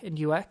UI and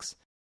UX.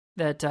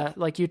 That,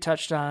 like you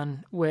touched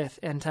on with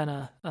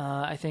Antenna,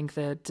 I think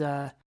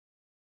that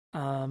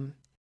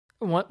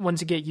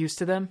once you get used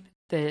to them,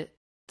 that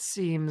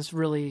seems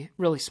really,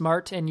 really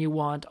smart, and you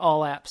want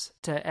all apps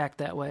to act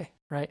that way,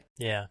 right?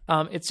 Yeah.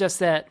 It's just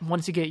that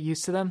once you get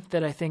used to them,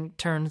 that I think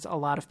turns a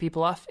lot of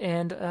people off,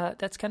 and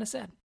that's kind of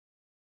sad.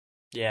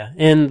 Yeah,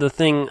 and the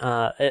thing,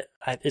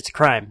 it's a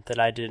crime that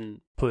I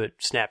didn't put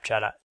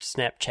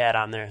Snapchat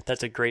on there.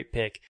 That's a great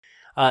pick.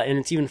 And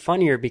it's even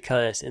funnier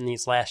because in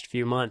these last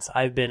few months,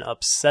 I've been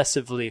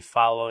obsessively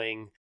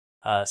following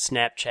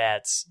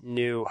Snapchat's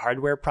new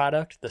hardware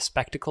product, the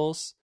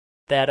Spectacles,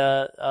 that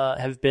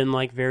have been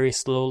like very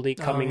slowly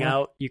coming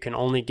out. You can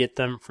only get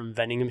them from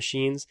vending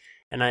machines,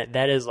 and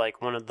that is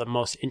like one of the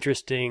most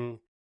interesting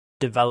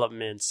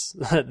developments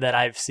that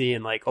I've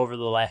seen like over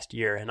the last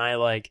year. And I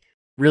like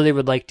really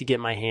would like to get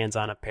my hands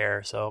on a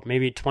pair. So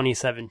maybe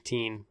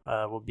 2017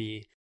 will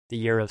be the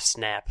year of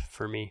Snap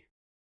for me.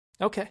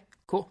 Okay,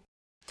 cool.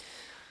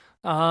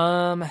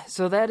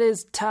 So that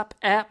is top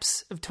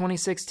apps of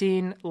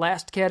 2016.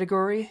 Last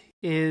category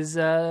is,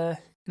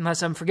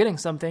 unless I'm forgetting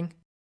something,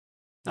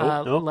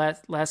 Nope.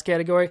 Last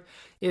category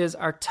is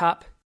our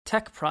top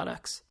tech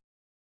products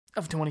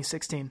of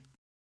 2016.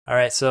 All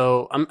right,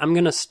 so I'm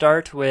going to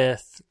start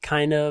with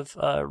kind of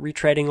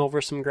retreading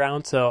over some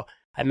ground. So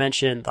I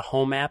mentioned the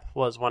Home app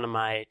was one of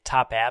my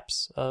top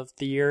apps of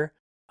the year.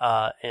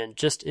 And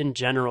just in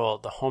general,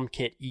 the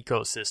HomeKit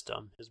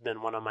ecosystem has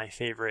been one of my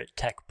favorite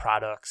tech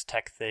products,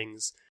 tech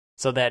things.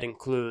 So that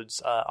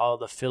includes all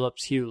the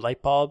Philips Hue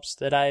light bulbs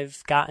that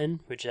I've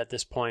gotten, which at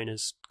this point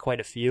is quite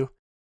a few.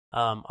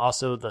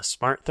 Also, the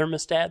smart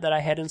thermostat that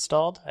I had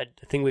installed. I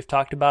think we've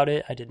talked about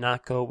it. I did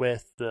not go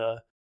with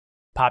the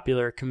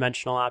popular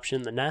conventional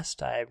option, the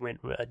Nest. I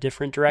went with a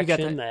different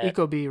direction. You got the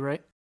Ecobee,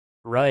 right?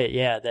 Right,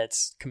 yeah,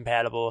 that's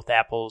compatible with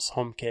Apple's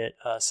HomeKit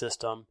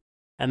system.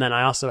 And then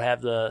I also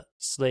have the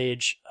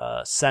Slage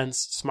Sense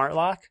Smart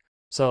Lock.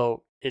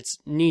 So it's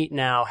neat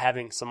now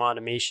having some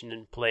automation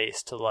in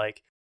place to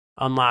like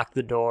unlock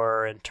the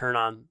door and turn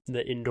on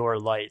the indoor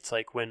lights,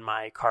 like when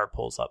my car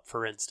pulls up,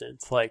 for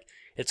instance. Like,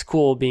 it's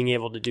cool being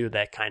able to do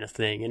that kind of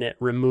thing, and it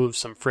removes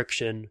some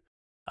friction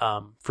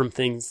from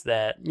things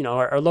that,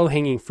 are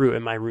low-hanging fruit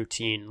in my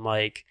routine,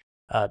 like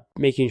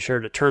making sure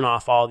to turn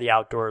off all the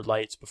outdoor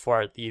lights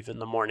before I leave in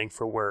the morning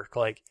for work.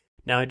 Like,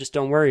 now I just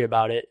don't worry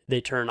about it.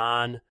 They turn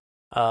on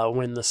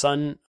when the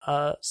sun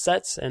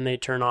sets, and they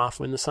turn off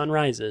when the sun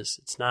rises.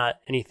 It's not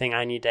anything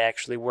I need to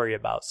actually worry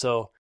about.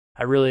 So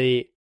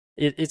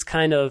it's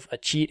kind of a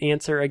cheat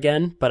answer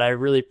again, but I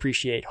really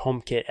appreciate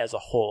HomeKit as a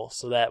whole.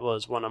 So that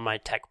was one of my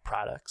tech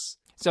products.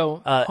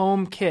 So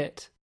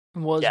HomeKit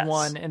was yes.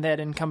 one, and that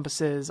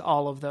encompasses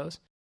all of those.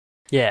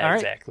 Yeah, all right.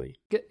 Exactly.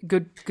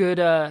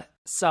 Good,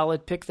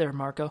 solid pick there,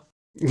 Marco.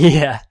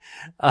 Yeah.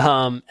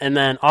 And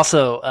then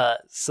also,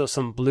 so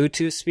some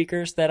Bluetooth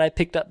speakers that I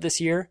picked up this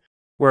year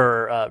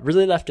were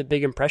really left a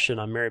big impression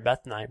on Mary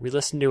Beth and I. We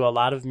listened to a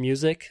lot of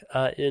music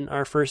in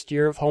our first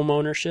year of home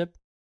ownership,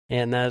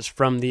 and that's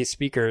from these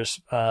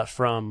speakers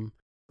from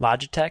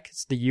Logitech.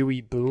 It's the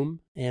UE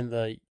Boom and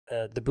the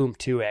Boom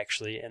 2,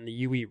 actually, and the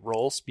UE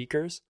Roll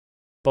speakers.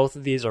 Both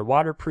of these are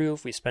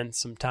waterproof. We spent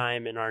some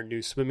time in our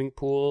new swimming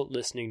pool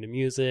listening to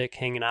music,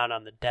 hanging out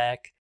on the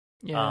deck,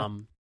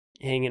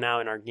 hanging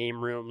out in our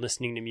game room,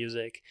 listening to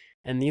music.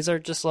 And these are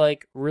just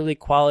like really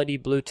quality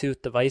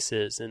Bluetooth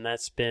devices, and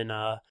that's been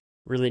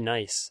really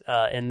nice.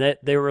 And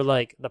that they were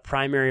like the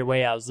primary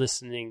way I was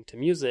listening to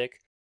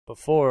music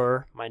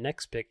before my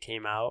next pick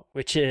came out,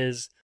 which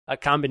is a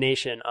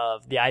combination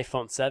of the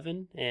iPhone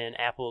 7 and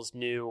Apple's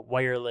new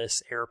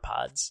wireless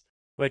AirPods,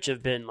 which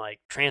have been like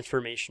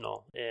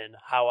transformational in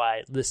how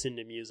I listen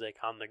to music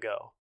on the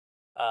go.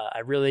 I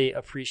really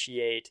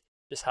appreciate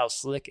just how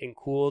slick and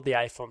cool the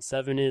iPhone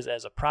 7 is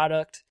as a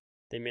product.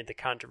 They made the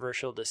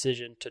controversial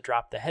decision to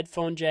drop the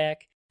headphone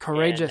jack.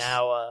 Courageous. And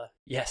now,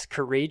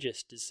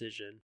 courageous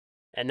decision.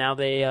 And now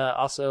they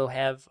also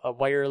have a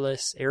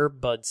wireless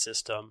earbud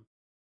system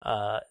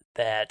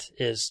that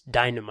is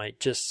dynamite,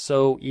 just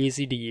so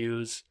easy to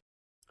use.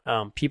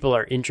 People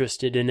are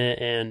interested in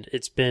it, and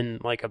it's been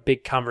like a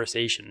big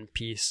conversation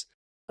piece.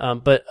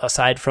 But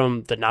aside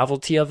from the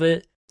novelty of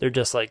it, they're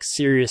just like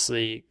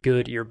seriously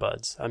good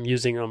earbuds. I'm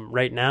using them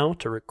right now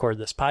to record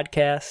this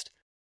podcast.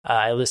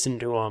 I listen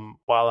to them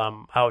while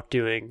I'm out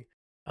doing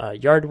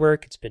yard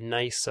work. It's been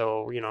nice.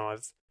 So,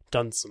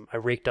 I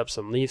raked up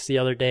some leaves the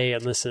other day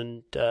and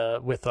listened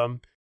with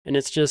them. And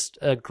it's just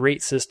a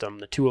great system,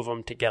 the two of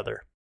them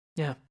together.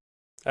 Yeah.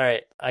 All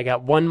right. I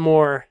got one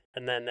more,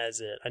 and then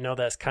that's it. I know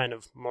that's kind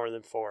of more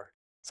than 4,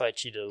 so I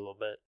cheated a little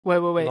bit.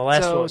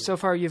 Wait. So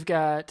far you've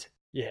got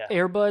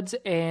earbuds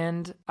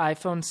and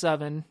iPhone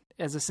 7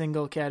 as a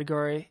single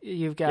category.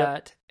 You've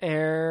got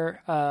HomeKit.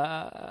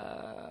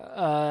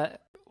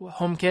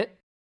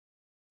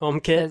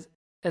 HomeKit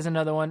as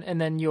another one,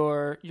 and then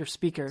your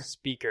speakers,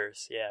 which are two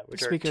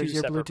separate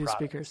Bluetooth products.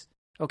 Speakers.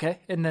 Okay,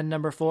 and then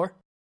number 4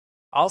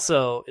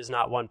 also is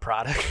not one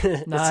product.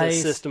 Nice. It's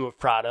a system of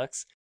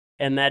products,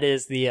 and that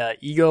is the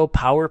Ego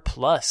Power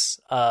Plus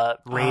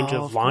range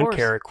of lawn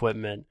care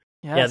equipment.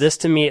 Yes. Yeah, this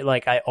to me,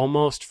 like, I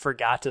almost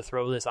forgot to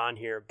throw this on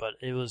here, but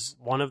it was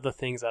one of the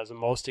things I was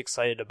most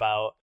excited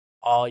about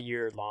all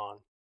year long.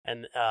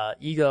 And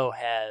Ego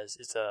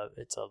it's a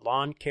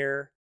lawn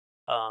care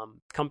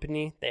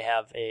company. They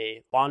have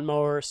a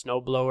lawnmower,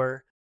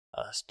 snowblower,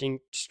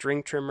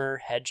 string trimmer,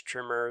 hedge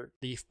trimmer,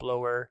 leaf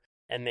blower,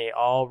 and they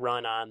all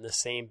run on the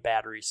same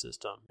battery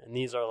system. And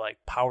these are like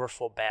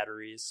powerful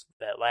batteries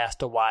that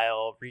last a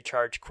while,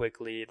 recharge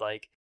quickly.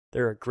 Like,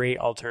 they're a great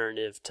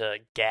alternative to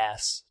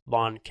gas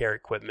lawn care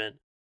equipment.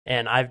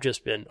 And I've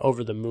just been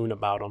over the moon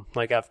about them.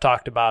 Like, I've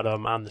talked about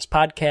them on this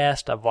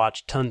podcast. I've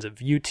watched tons of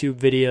YouTube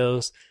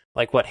videos,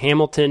 like what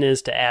Hamilton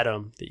is to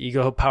Adam. The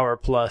Ego Power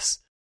Plus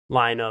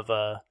line of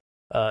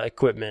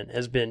equipment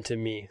has been to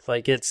me.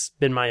 Like, it's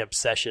been my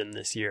obsession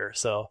this year.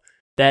 So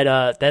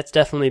that's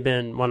definitely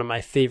been one of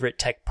my favorite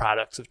tech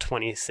products of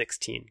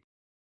 2016.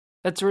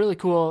 That's really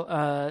cool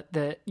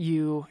that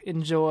you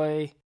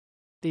enjoy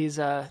these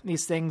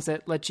things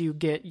that let you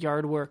get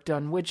yard work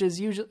done, which is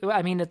usually,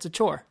 it's a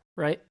chore,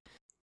 right?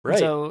 Right.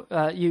 So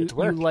you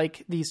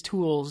like these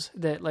tools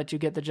that let you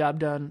get the job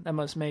done. That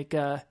must make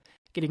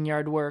getting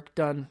yard work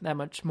done that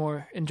much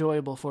more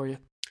enjoyable for you.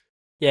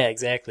 Yeah,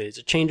 exactly. It's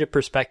a change of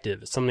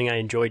perspective. It's something I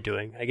enjoy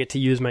doing. I get to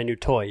use my new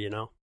toy,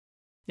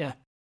 Yeah.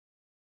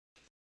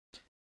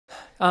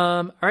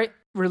 All right.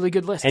 Really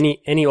good list.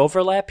 Any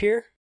overlap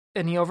here?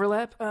 Any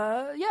overlap?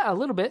 Yeah, a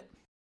little bit.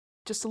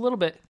 Just a little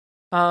bit.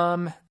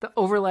 The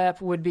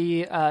overlap would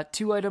be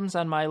 2 items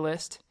on my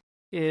list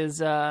is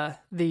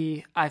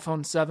the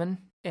iPhone 7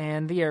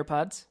 and the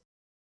AirPods.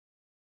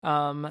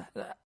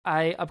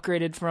 I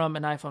upgraded from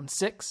an iPhone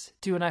 6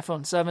 to an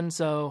iPhone 7,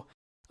 so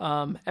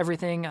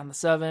everything on the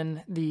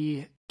 7,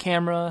 the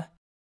camera,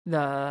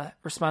 the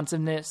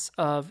responsiveness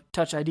of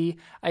Touch ID.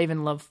 I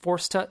even love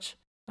Force Touch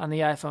on the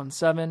iPhone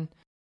 7.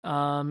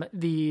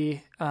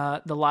 The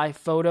live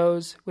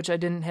photos, which I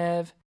didn't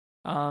have.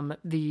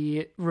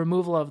 The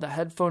removal of the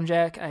headphone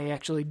jack, I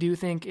actually do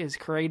think is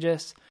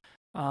courageous.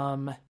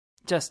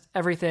 just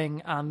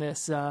everything on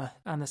this.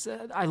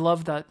 I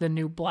love the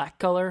new black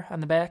color on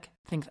the back.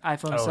 I think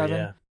iPhone 7,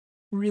 yeah.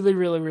 really,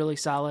 really, really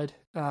solid.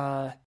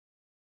 I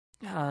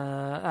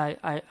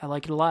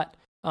like it a lot.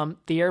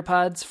 The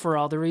AirPods, for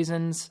all the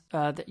reasons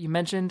that you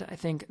mentioned, I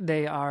think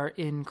they are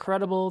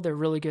incredible. They're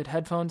really good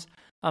headphones.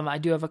 I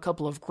do have a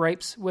couple of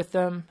gripes with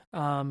them.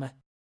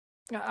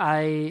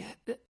 I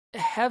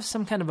have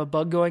some kind of a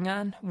bug going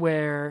on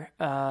where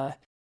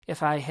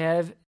if I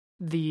have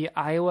the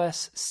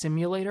iOS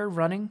simulator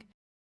running,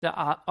 the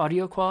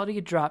audio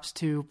quality drops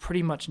to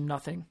pretty much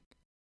nothing.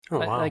 Oh,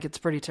 wow. Like it's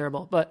pretty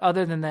terrible. But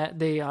other than that,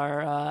 they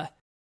are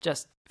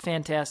just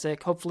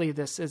fantastic. Hopefully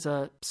this is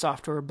a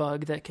software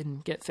bug that can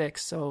get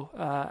fixed so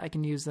I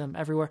can use them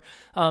everywhere.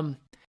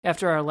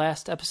 After our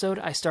last episode,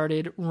 I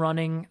started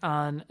running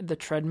on the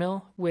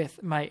treadmill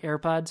with my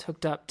AirPods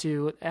hooked up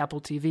to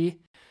Apple TV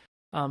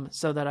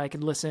so that I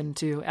could listen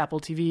to Apple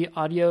TV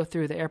audio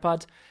through the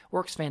AirPods.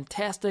 Works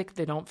fantastic.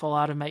 They don't fall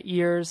out of my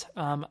ears.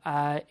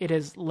 It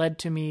has led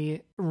to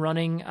me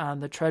running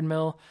on the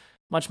treadmill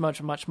much,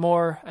 much, much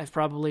more. I've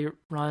probably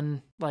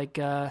run like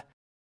a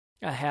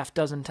half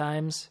dozen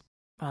times.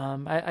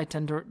 I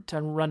tend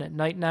to run at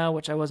night now,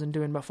 which I wasn't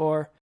doing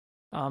before.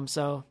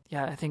 So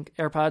yeah, I think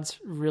AirPods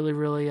really,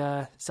 really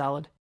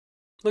solid.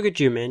 Look at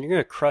you, man. You're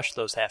going to crush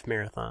those half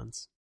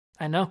marathons.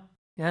 I know.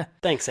 Yeah.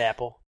 Thanks,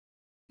 Apple.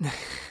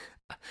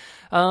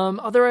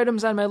 Other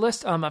items on my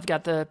list. I've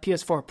got the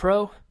PS4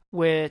 Pro,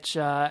 which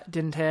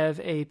didn't have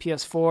a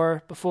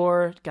PS4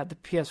 before. Got the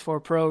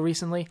PS4 Pro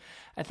recently.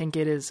 I think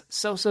it is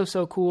so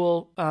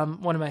cool.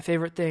 One of my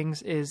favorite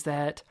things is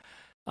that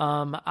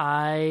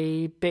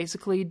I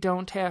basically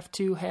don't have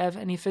to have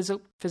any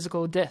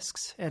physical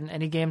discs, and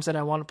any games that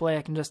I want to play,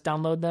 I can just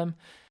download them,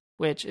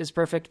 which is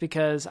perfect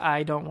because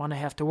I don't want to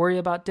have to worry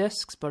about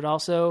discs. But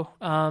also,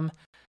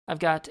 I've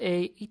got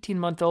a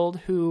 18-month-old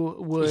who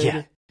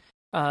would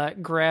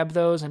grab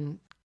those and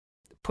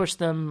push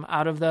them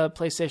out of the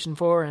PlayStation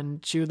 4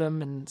 and chew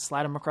them and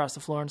slide them across the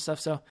floor and stuff.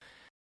 So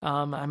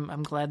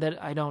I'm glad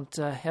that I don't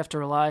have to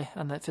rely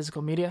on that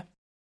physical media.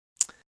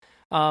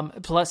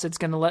 Plus, it's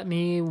going to let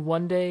me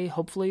one day,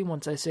 hopefully,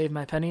 once I save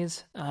my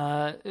pennies,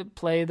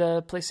 play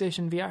the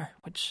PlayStation VR,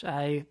 which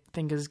I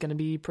think is going to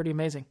be pretty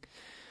amazing.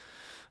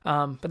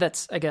 But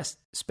that's, I guess,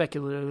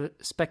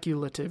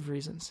 speculative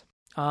reasons.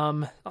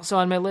 Also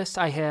on my list,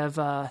 I have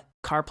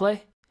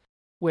CarPlay,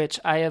 which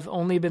I have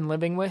only been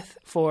living with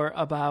for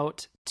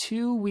about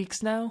 2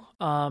 weeks now.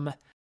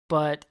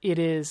 But it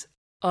is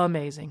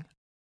amazing.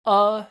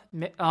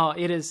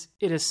 It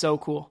is so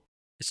cool.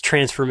 It's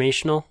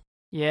transformational.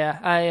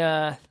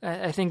 Yeah,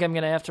 I think I'm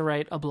gonna have to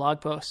write a blog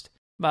post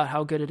about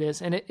how good it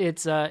is, and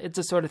it's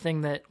a sort of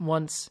thing that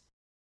once,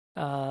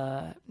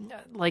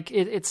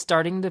 it's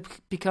starting to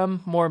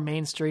become more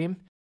mainstream,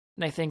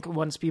 and I think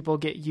once people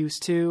get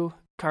used to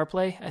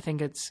CarPlay, I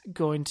think it's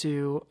going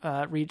to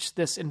reach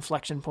this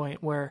inflection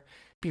point where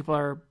people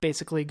are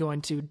basically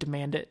going to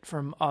demand it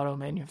from auto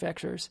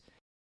manufacturers.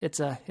 It's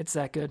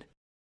that good.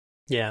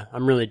 Yeah,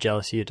 I'm really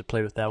jealous you get to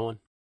play with that one.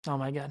 Oh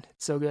my god,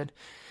 it's so good.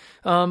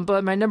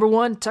 But my number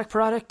one tech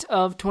product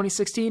of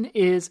 2016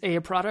 is a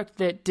product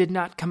that did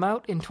not come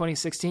out in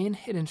 2016.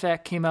 It, in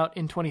fact, came out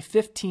in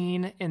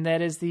 2015, and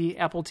that is the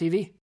Apple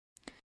TV.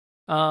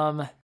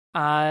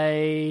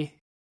 I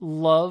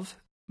love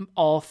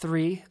all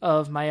three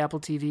of my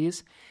Apple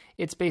TVs.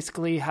 It's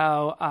basically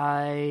how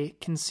I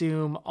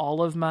consume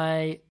all of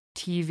my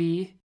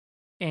TV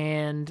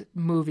and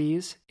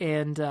movies.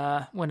 And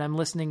when I'm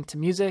listening to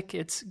music,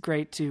 it's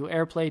great to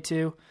AirPlay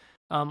to.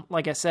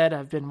 Like I said,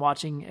 I've been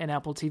watching an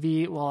Apple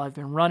TV while I've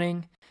been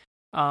running.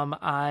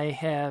 I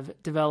have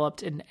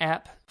developed an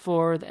app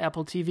for the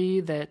Apple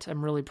TV that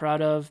I'm really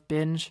proud of,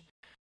 Binge,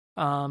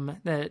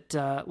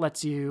 that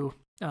lets you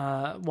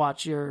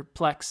watch your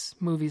Plex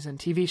movies and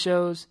TV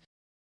shows.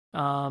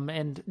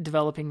 And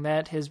developing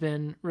that has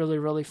been really,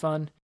 really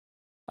fun.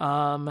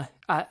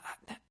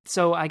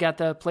 So I got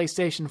the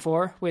PlayStation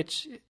 4,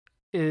 which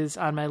is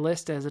on my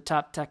list as a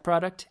top tech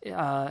product.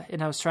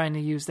 And I was trying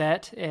to use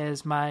that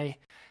as my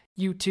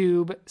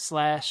YouTube /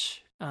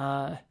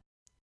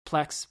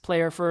 Plex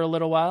player for a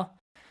little while,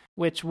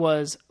 which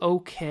was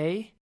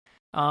okay.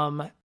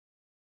 But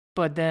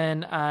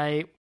then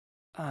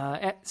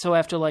so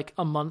after like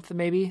a month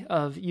maybe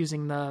of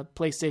using the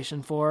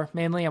PlayStation 4,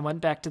 mainly, I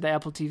went back to the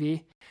Apple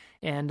TV,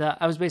 and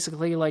I was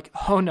basically like,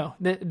 oh no,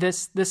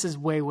 this is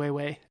way, way,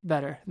 way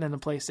better than the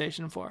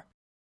PlayStation 4.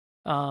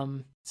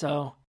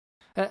 So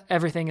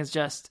everything is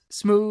just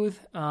smooth.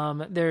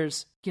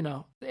 There's,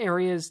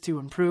 areas to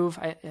improve.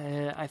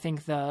 I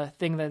think the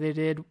thing that they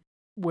did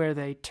where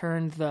they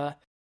turned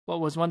what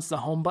was once the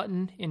home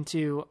button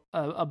into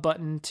a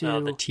button to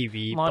the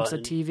TV launch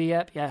button. the TV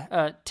app.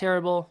 Yeah,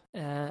 terrible.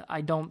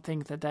 I don't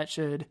think that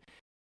should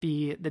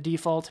be the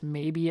default.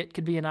 Maybe it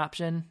could be an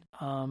option.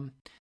 I'm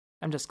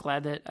just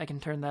glad that I can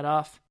turn that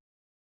off.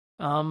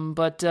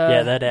 But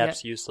that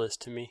app's useless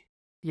to me.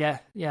 Yeah,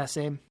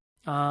 same.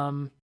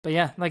 But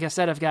yeah, like I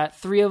said, I've got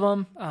 3 of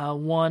them,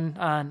 one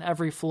on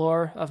every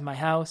floor of my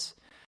house.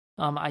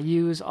 I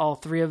use all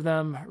 3 of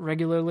them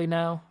regularly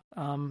now.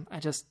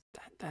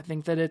 I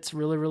think that it's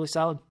really, really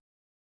solid.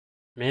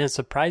 Man,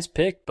 surprise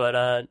pick,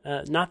 but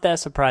not that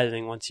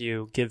surprising once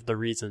you give the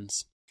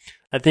reasons.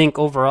 I think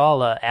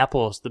overall,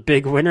 Apple's the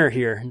big winner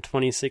here in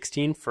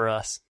 2016 for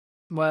us.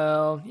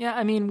 Well, yeah,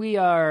 I mean, we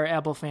are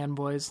Apple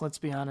fanboys, let's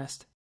be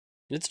honest.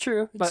 It's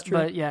true.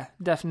 But yeah,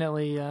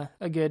 definitely a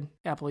good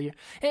Apple year.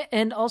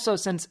 And also,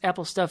 since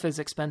Apple stuff is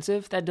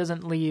expensive, that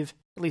doesn't leave,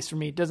 at least for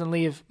me, doesn't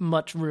leave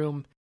much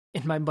room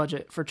in my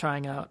budget for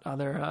trying out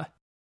other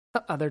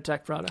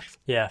tech products.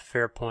 Yeah,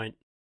 fair point.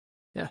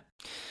 Yeah.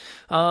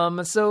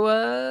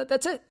 So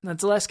that's it.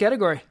 That's the last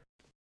category.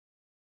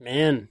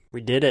 Man,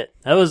 we did it.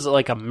 That was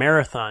like a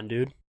marathon,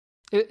 dude.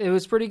 It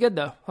was pretty good,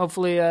 though.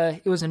 Hopefully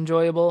it was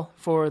enjoyable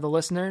for the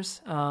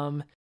listeners.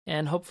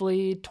 And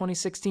hopefully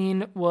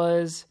 2016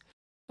 was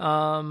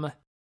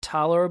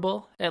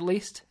tolerable, at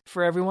least,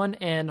 for everyone.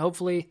 And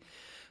hopefully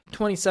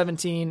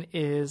 2017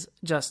 is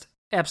just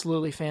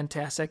absolutely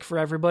fantastic for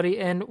everybody.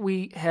 And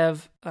we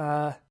have,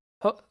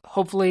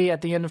 hopefully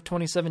at the end of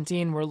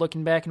 2017, we're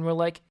looking back and we're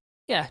like,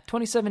 yeah,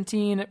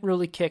 2017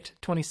 really kicked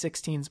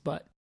 2016's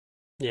butt.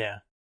 Yeah.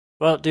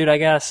 Well, dude, I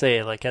gotta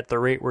say, like, at the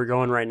rate we're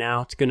going right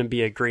now, it's gonna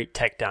be a great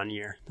Techdown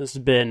year. This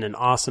has been an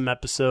awesome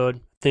episode.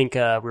 I think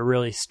we're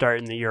really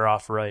starting the year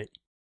off right.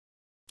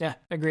 Yeah,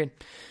 agreed.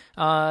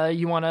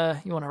 You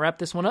wanna wrap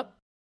this one up?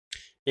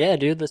 Yeah,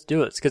 dude, let's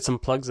do it. Let's get some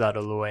plugs out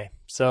of the way.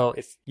 So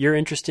if you're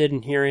interested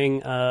in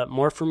hearing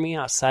more from me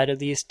outside of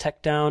these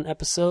Techdown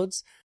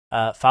episodes,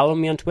 follow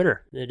me on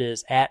Twitter. It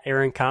is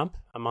 @AaronComp.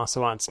 I'm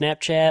also on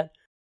Snapchat.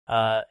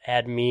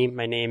 Add me.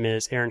 My name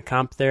is Aaron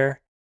Comp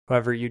there,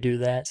 however you do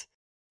that.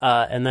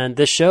 And then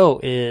this show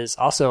is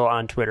also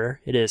on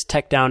Twitter. It is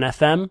Techdown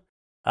FM.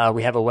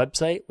 We have a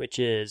website, which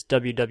is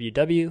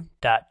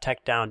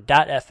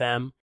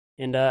www.techdown.fm.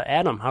 And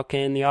Adam, how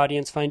can the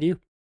audience find you?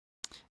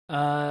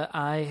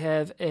 I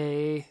have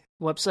a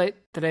website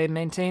that I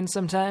maintain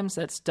sometimes.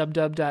 That's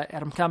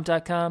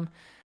www.adamcomp.com.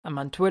 I'm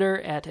on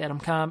Twitter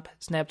 @AdamComp.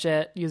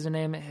 Snapchat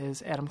username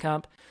is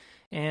AdamComp.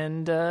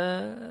 And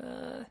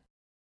I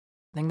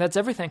think that's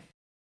everything.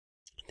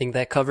 I think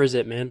that covers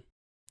it, man.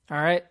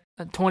 All right.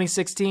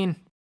 2016.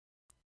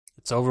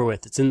 It's over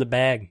with. It's in the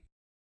bag.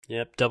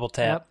 Yep, double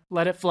tap. Yep,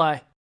 let it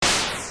fly.